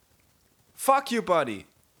 "Fuck you, buddy."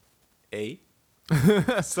 Hey,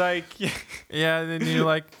 it's like Yeah, and then you're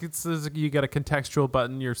like, you got a contextual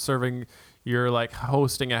button. You're like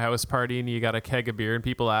hosting a house party, and you got a keg of beer, and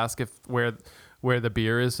people ask where the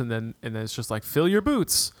beer is, and then it's just like, "Fill your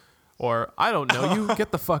boots," or "I don't know, you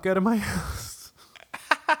get the fuck out of my house."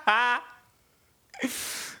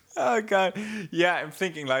 Oh god, yeah. I'm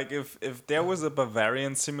thinking like if there was a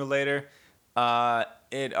Bavarian simulator,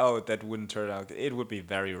 that wouldn't turn out. It would be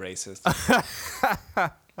very racist.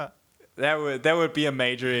 That would be a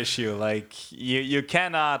major issue. Like you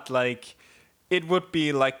cannot like. It would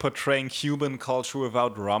be like portraying Cuban culture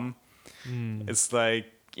without rum. It's like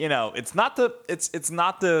it's not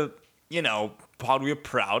the part we're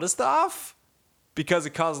proudest of, because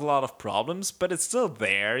it caused a lot of problems, but it's still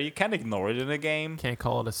there. You can't ignore it in a game. Can't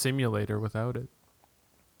call it a simulator without it.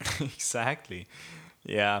 Exactly.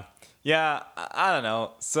 Yeah. I don't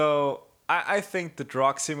know. So I think the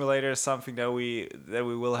drug simulator is something that we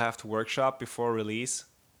will have to workshop before release.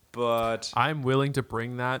 But I'm willing to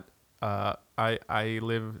bring that. I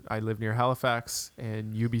live near Halifax,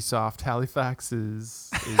 and Ubisoft Halifax is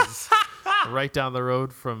right down the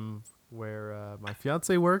road from where my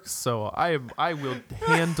fiance works. So I will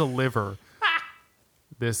hand deliver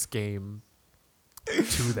this game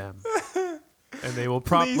to them, and they will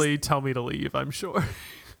promptly tell me to leave, I'm sure.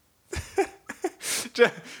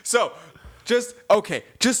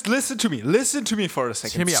 Just listen to me. Listen to me for a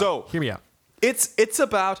second. Hear me out. It's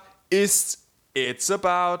about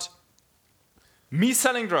me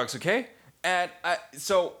selling drugs, okay? And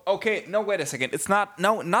wait a second. It's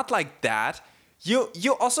not like that.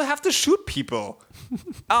 You also have to shoot people.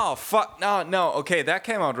 Oh fuck, no, okay, that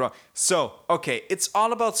came out wrong. So, okay, it's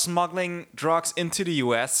all about smuggling drugs into the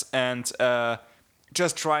US and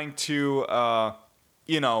just trying to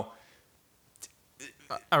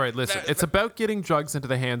All right, listen. It's about getting drugs into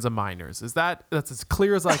the hands of minors. That's as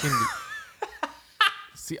clear as I can be.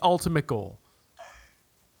 It's the ultimate goal.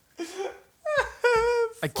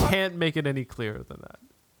 I can't make it any clearer than that.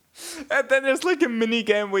 And then there's like a mini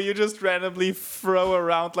game where you just randomly throw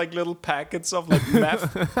around like little packets of like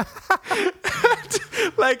meth.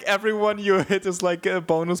 Like everyone you hit is like a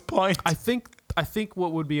bonus point. I think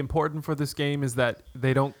what would be important for this game is that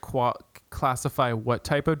they don't classify what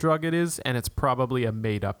type of drug it is, and it's probably a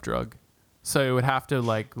made-up drug. So it would have to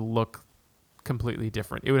like look completely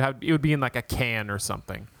different. It would be in like a can or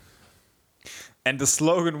something. And the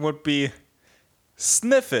slogan would be,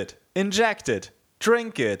 "Sniff it, inject it,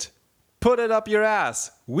 drink it, put it up your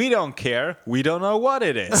ass. We don't care. We don't know what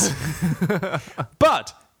it is.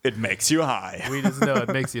 But it makes you high." We just know it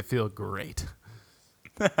makes you feel great.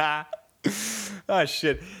 Oh,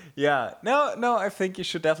 shit. Yeah. No, I think you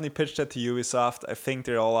should definitely pitch that to Ubisoft. I think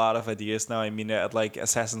they're all out of ideas now. I mean, they're at like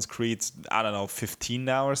Assassin's Creed, 15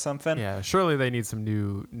 now or something. Yeah, surely they need some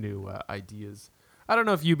new ideas. I don't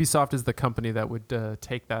know if Ubisoft is the company that would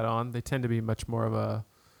take that on. They tend to be much more of a,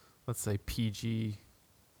 let's say, PG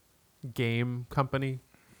game company.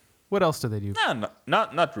 What else do they do? No,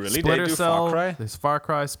 not really. Splinter They do Cell. Far Cry. There's Far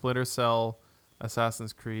Cry, Splinter Cell,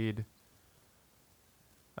 Assassin's Creed.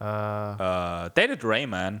 They did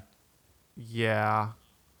Rayman. Yeah.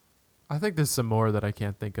 I think there's some more that I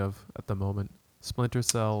can't think of at the moment. Splinter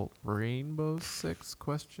Cell, Rainbow Six,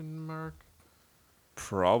 question mark?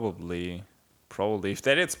 Probably. If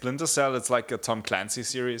they did Splinter Cell, it's like a Tom Clancy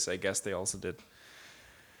series. I guess they also did.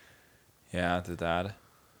 Yeah, did that.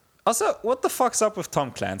 Also, what the fuck's up with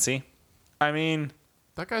Tom Clancy? I mean,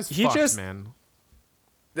 That guy's He fucked, just- man.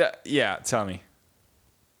 yeah, tell me.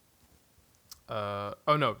 Oh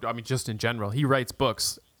no, I mean just in general. He writes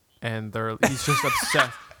books, and he's just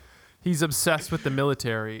obsessed. He's obsessed with the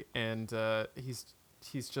military, and he's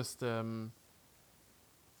just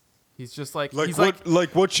like he's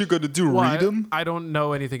like what you gonna do? well, I don't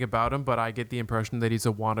know anything about him, but I get the impression that he's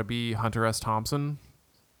a wannabe Hunter S. Thompson.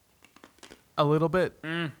 A little bit.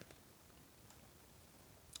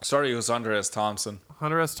 Sorry, it was Hunter S. Thompson.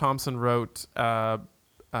 Hunter S. Thompson wrote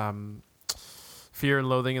Fear and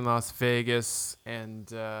Loathing in Las Vegas and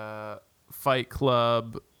Fight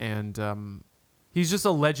Club, and he's just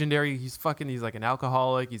a legendary. He's like an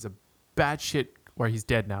alcoholic. He's a batshit, or he's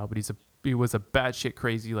dead now, but he was a batshit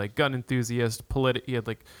crazy like gun enthusiast. He had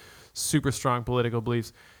like super strong political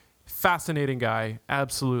beliefs. Fascinating guy,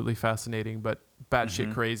 absolutely fascinating, but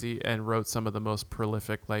batshit crazy, and wrote some of the most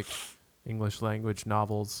prolific like English language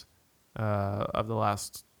novels of the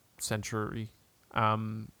last century.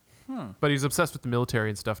 But he's obsessed with the military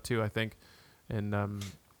and stuff too, I think. And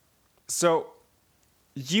So,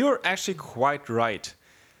 you're actually quite right.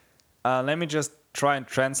 Let me just try and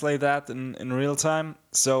translate that in real time.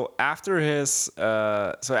 So after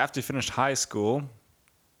he finished high school,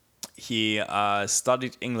 he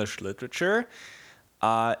studied English literature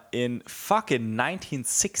in fucking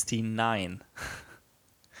 1969.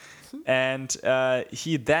 And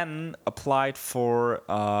he then applied for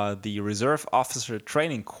the Reserve Officer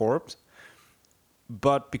Training Corps,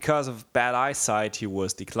 but because of bad eyesight, he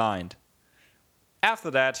was declined.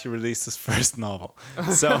 After that, he released his first novel.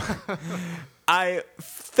 So I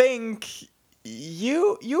think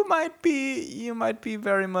you might be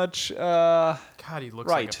very much God, he looks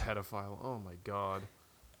right. like a pedophile. Oh my god.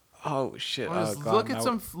 Oh shit! Just Oh, God, look at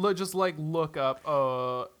no. look up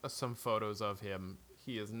some photos of him.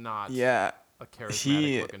 He is not Yeah, a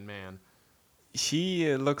charismatic looking man.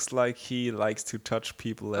 he looks like he likes to touch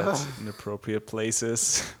people at inappropriate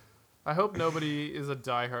places. I hope nobody is a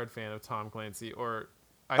diehard fan of Tom Clancy, or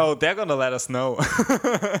Oh, they're gonna let us know.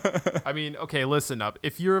 I mean, okay, listen up.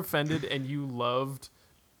 If you're offended and you loved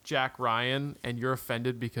Jack Ryan and you're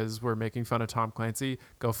offended because we're making fun of Tom Clancy,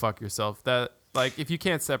 go fuck yourself. That like if you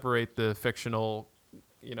can't separate the fictional,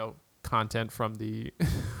 content from the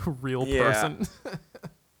real Yeah. person.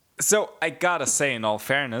 So I gotta say, in all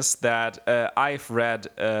fairness, that I've read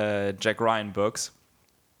Jack Ryan books,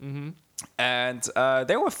 and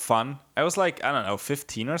they were fun. I was like, I don't know,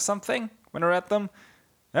 15 or something when I read them.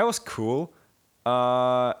 That was cool,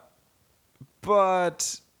 but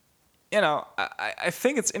I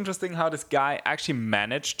think it's interesting how this guy actually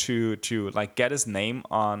managed to like get his name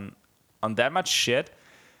on that much shit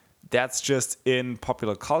that's just in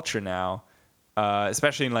popular culture now,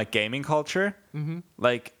 especially in like gaming culture.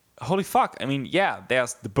 Like, holy fuck! I mean, yeah,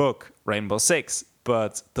 there's the book Rainbow Six,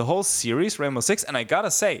 but the whole series Rainbow Six, and I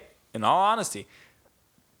gotta say, in all honesty,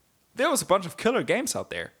 there was a bunch of killer games out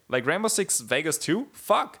there. Like Rainbow Six Vegas 2,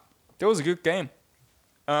 fuck, that was a good game.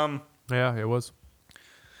 Yeah, it was.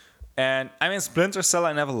 And I mean, Splinter Cell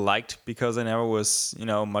I never liked because I never was,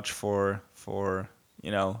 much for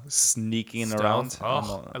sneaking around.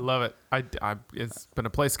 Oh, I love it. I it's gonna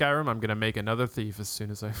play Skyrim. I'm gonna make another thief as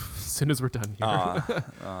soon as we're done here. Oh,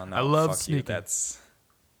 no, I love fuck you. sneaking. That's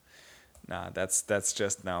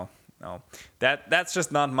just no. That's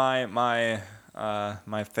just not my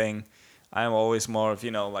thing. I'm always more of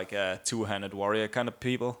like a two-handed warrior kind of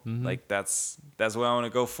people. Like that's what I want to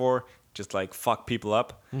go for. Just like fuck people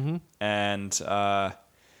up. And I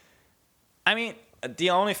mean,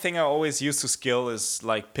 the only thing I always use to skill is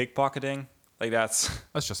like pickpocketing. Like that's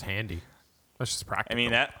just handy. That's just practical. I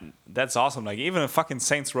mean that's awesome. Like even in fucking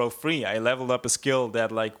Saints Row 3, I leveled up a skill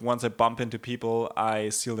that like once I bump into people, I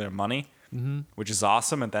steal their money, which is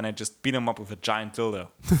awesome. And then I just beat them up with a giant dildo.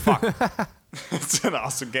 Fuck, it's an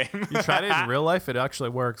awesome game. You tried it in real life. It actually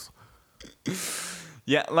works.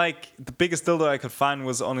 Yeah, like the biggest dildo I could find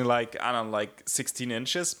was only like 16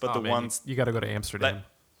 inches, but ones you got to go to Amsterdam.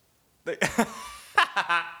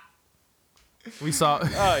 We saw.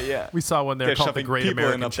 Oh yeah, We saw one there They're called the shoving Great people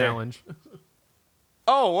in American up there. Challenge.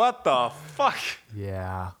 Oh, what the fuck?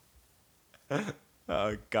 Yeah.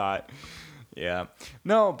 Oh god. Yeah.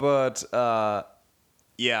 No, but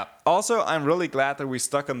yeah. Also, I'm really glad that we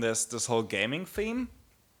stuck on this whole gaming theme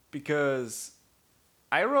because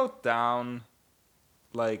I wrote down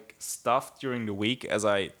like stuff during the week as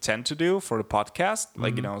I tend to do for the podcast,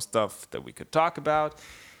 like stuff that we could talk about.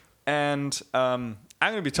 And I'm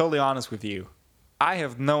going to be totally honest with you. I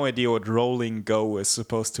have no idea what rolling go is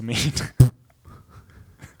supposed to mean.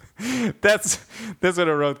 That's what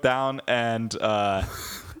I wrote down, and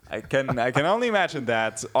I can only imagine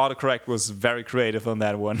that autocorrect was very creative on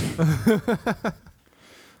that one.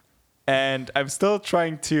 And I'm still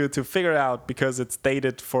trying to figure out, because it's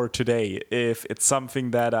dated for today, if it's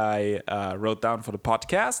something that I wrote down for the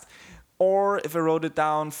podcast, or if I wrote it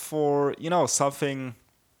down for, something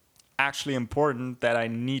actually important that I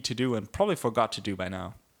need to do and probably forgot to do by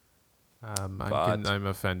now. I'm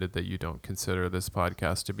offended that you don't consider this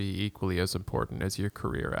podcast to be equally as important as your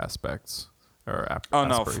career aspects or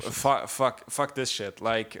aspirations. Fuck this shit.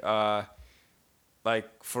 Like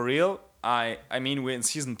for real. I mean, we're in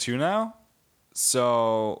season 2 now,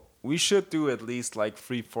 so we should do at least like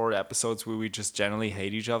 3-4 episodes where we just generally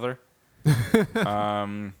hate each other.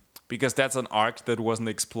 Because that's an arc that wasn't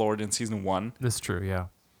explored in season 1. That's true, yeah.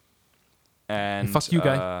 And fuck you,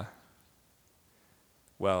 guy.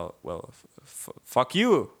 Fuck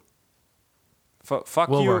you.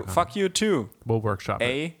 Fuck you too. We'll workshop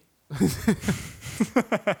it.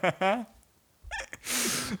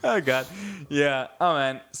 Oh god. Yeah. Oh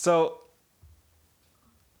man. So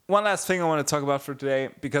one last thing I want to talk about for today,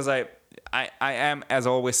 because I am, as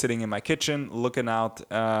always, sitting in my kitchen looking out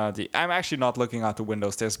I'm actually not looking out the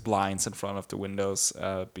windows. There's blinds in front of the windows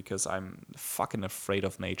because I'm fucking afraid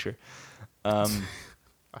of nature.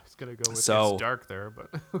 I was gonna go with it's dark there, but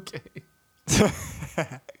okay.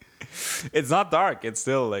 It's not dark. It's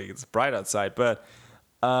still it's bright outside, but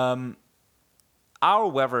our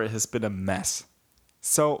weather has been a mess.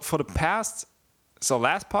 So for last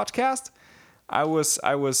podcast, I was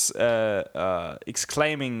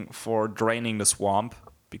exclaiming for draining the swamp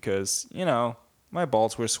because my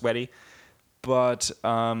balls were sweaty, but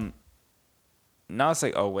now it's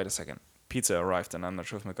like, oh wait a second, pizza arrived and I'm not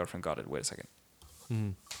sure if my girlfriend got it. Wait a second.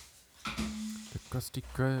 The Krusty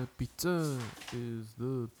Krab pizza is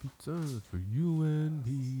the pizza for you and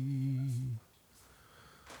me.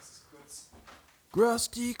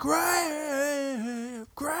 Krusty Krab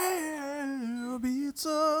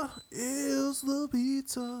pizza is the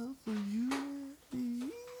pizza for you and me.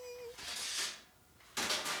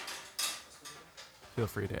 Feel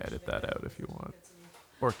free to edit that out if you want.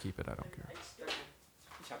 Or keep it, I don't care.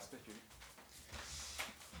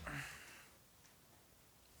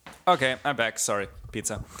 Okay, I'm back. Sorry,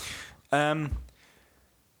 pizza.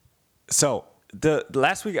 So the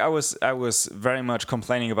last week I was very much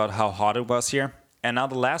complaining about how hot it was here, and now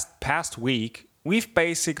the past week we've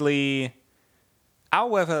basically, our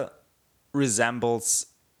weather resembles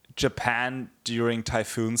Japan during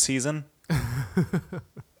typhoon season.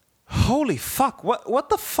 Holy fuck! What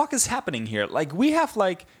the fuck is happening here? Like, we have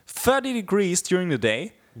 30 degrees during the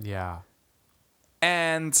day. Yeah.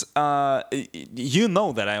 And that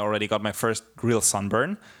I already got my first real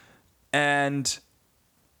sunburn. And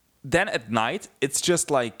then at night, it's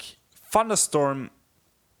just like thunderstorm.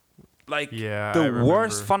 The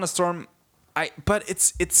worst thunderstorm. But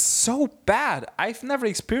it's so bad. I've never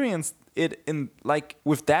experienced it in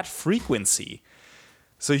with that frequency.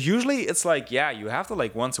 So usually it's you have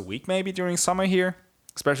to once a week maybe during summer here,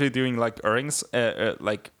 especially during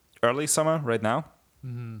early summer right now.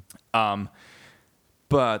 Mm-hmm.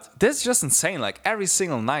 But this is just insane, every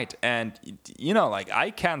single night. And,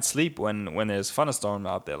 I can't sleep when there's thunderstorm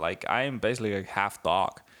out there. I am basically a half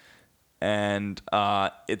dog. And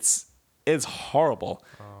it's horrible.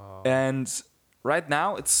 And right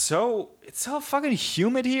now, it's so fucking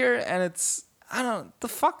humid here. And it's, I don't know, the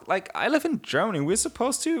fuck. I live in Germany. We're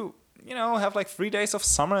supposed to, have 3 days of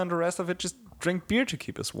summer and the rest of it just drink beer to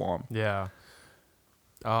keep us warm. Yeah.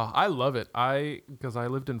 I love it. Because I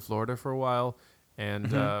lived in Florida for a while.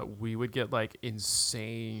 And we would get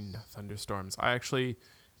insane thunderstorms. I actually,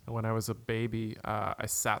 when I was a baby, I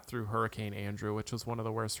sat through Hurricane Andrew, which was one of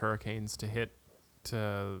the worst hurricanes to hit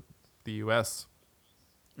to the U.S.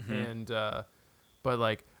 Mm-hmm. And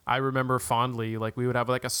but I remember fondly, we would have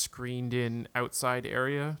a screened-in outside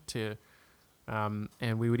area to,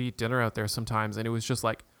 and we would eat dinner out there sometimes, and it was just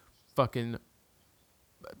fucking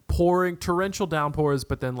pouring torrential downpours,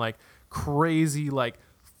 but then crazy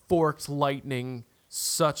forked lightning,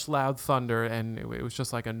 such loud thunder, and it was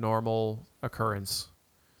just a normal occurrence.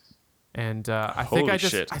 And I think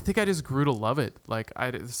I just grew to love it.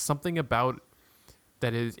 There's something about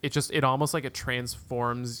that it almost it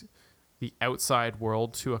transforms the outside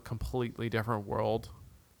world to a completely different world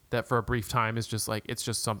that for a brief time is just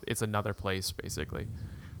it's another place basically.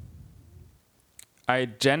 I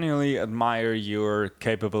genuinely admire your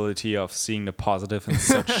capability of seeing the positive in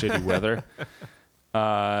such shitty weather.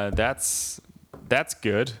 That's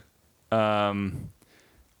good. But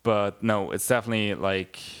no, it's definitely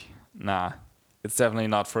it's definitely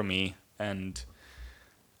not for me. And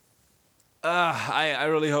I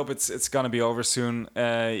really hope it's gonna be over soon.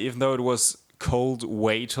 Even though it was cold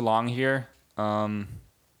way too long here,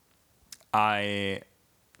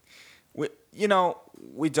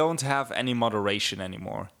 we don't have any moderation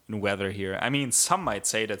anymore in weather here. I mean, some might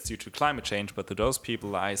say that's due to climate change, but to those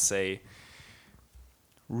people, I say,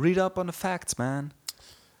 read up on the facts, man.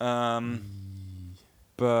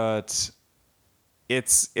 But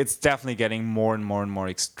it's definitely getting more and more and more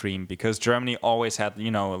extreme because Germany always had,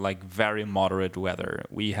 like very moderate weather.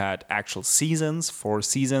 We had actual seasons, 4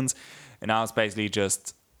 seasons, and now it's basically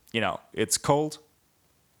just, it's cold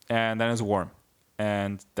and then it's warm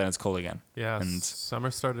and then it's cold again. Yeah, and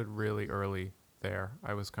summer started really early there.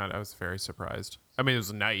 I was very surprised. I mean, it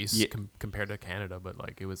was nice compared to Canada, but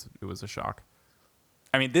like it was a shock.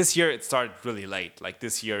 I mean, this year it started really late. Like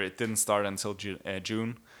this year it didn't start until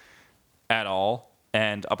June at all.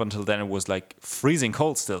 And up until then, it was like freezing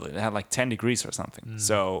cold still. It had like 10 degrees or something.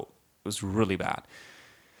 So it was really bad.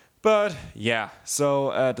 But yeah,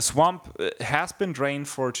 so the swamp has been drained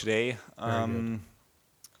for today,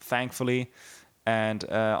 thankfully. And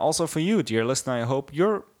also for you, dear listener, I hope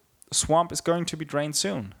your swamp is going to be drained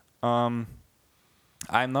soon. I'm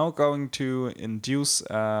now going to induce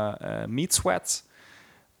meat sweats.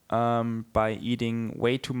 By eating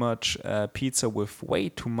way too much pizza with way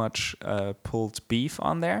too much pulled beef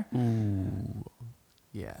on there. Ooh,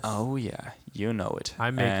 yes. Oh yeah, you know it.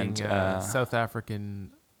 I'm making South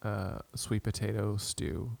African sweet potato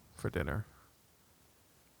stew for dinner.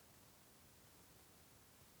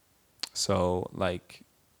 So, like,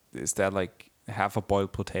 is that like half a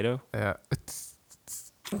boiled potato? Yeah.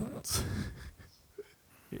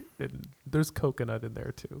 There's coconut in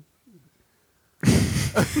there too.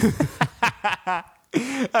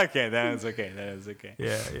 Okay, that is okay.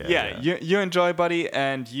 Yeah. You enjoy, buddy,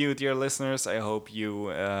 and you, dear listeners, I hope you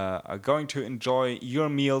are going to enjoy your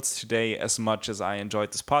meals today as much as I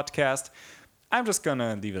enjoyed this podcast. I'm just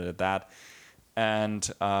gonna leave it at that, and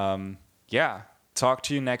talk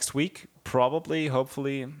to you next week, probably,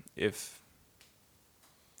 hopefully. If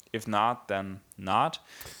not, then not.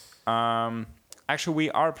 Actually, we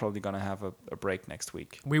are probably going to have a break next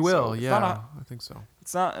week. We will, so I think so.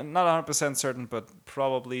 It's not 100% certain, but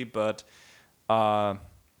probably. But,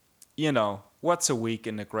 what's a week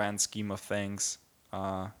in the grand scheme of things?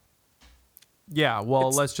 Let's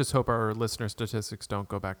just hope our listener statistics don't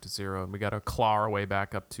go back to 0. And we got to claw our way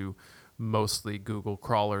back up to mostly Google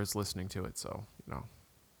crawlers listening to it. So,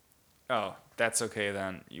 Oh, that's okay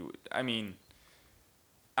then.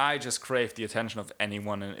 I just crave the attention of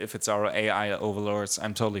anyone, and if it's our AI overlords,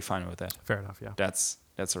 I'm totally fine with that. Fair enough, yeah. That's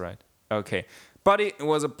all right. Okay. Buddy, it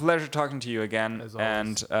was a pleasure talking to you again. As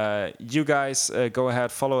always. And you guys go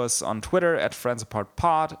ahead, follow us on Twitter at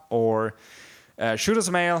friendsapartpod, or shoot us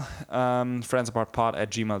a mail,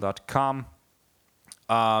 friendsapartpod@gmail.com.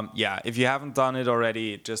 If you haven't done it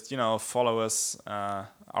already, just, follow us,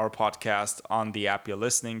 our podcast on the app you're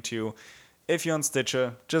listening to. If you're on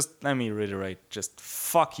Stitcher, just let me reiterate, just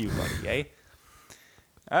fuck you, buddy, eh?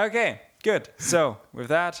 Okay, good. So, with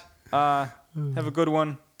that, have a good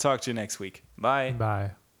one. Talk to you next week. Bye.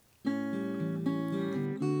 Bye.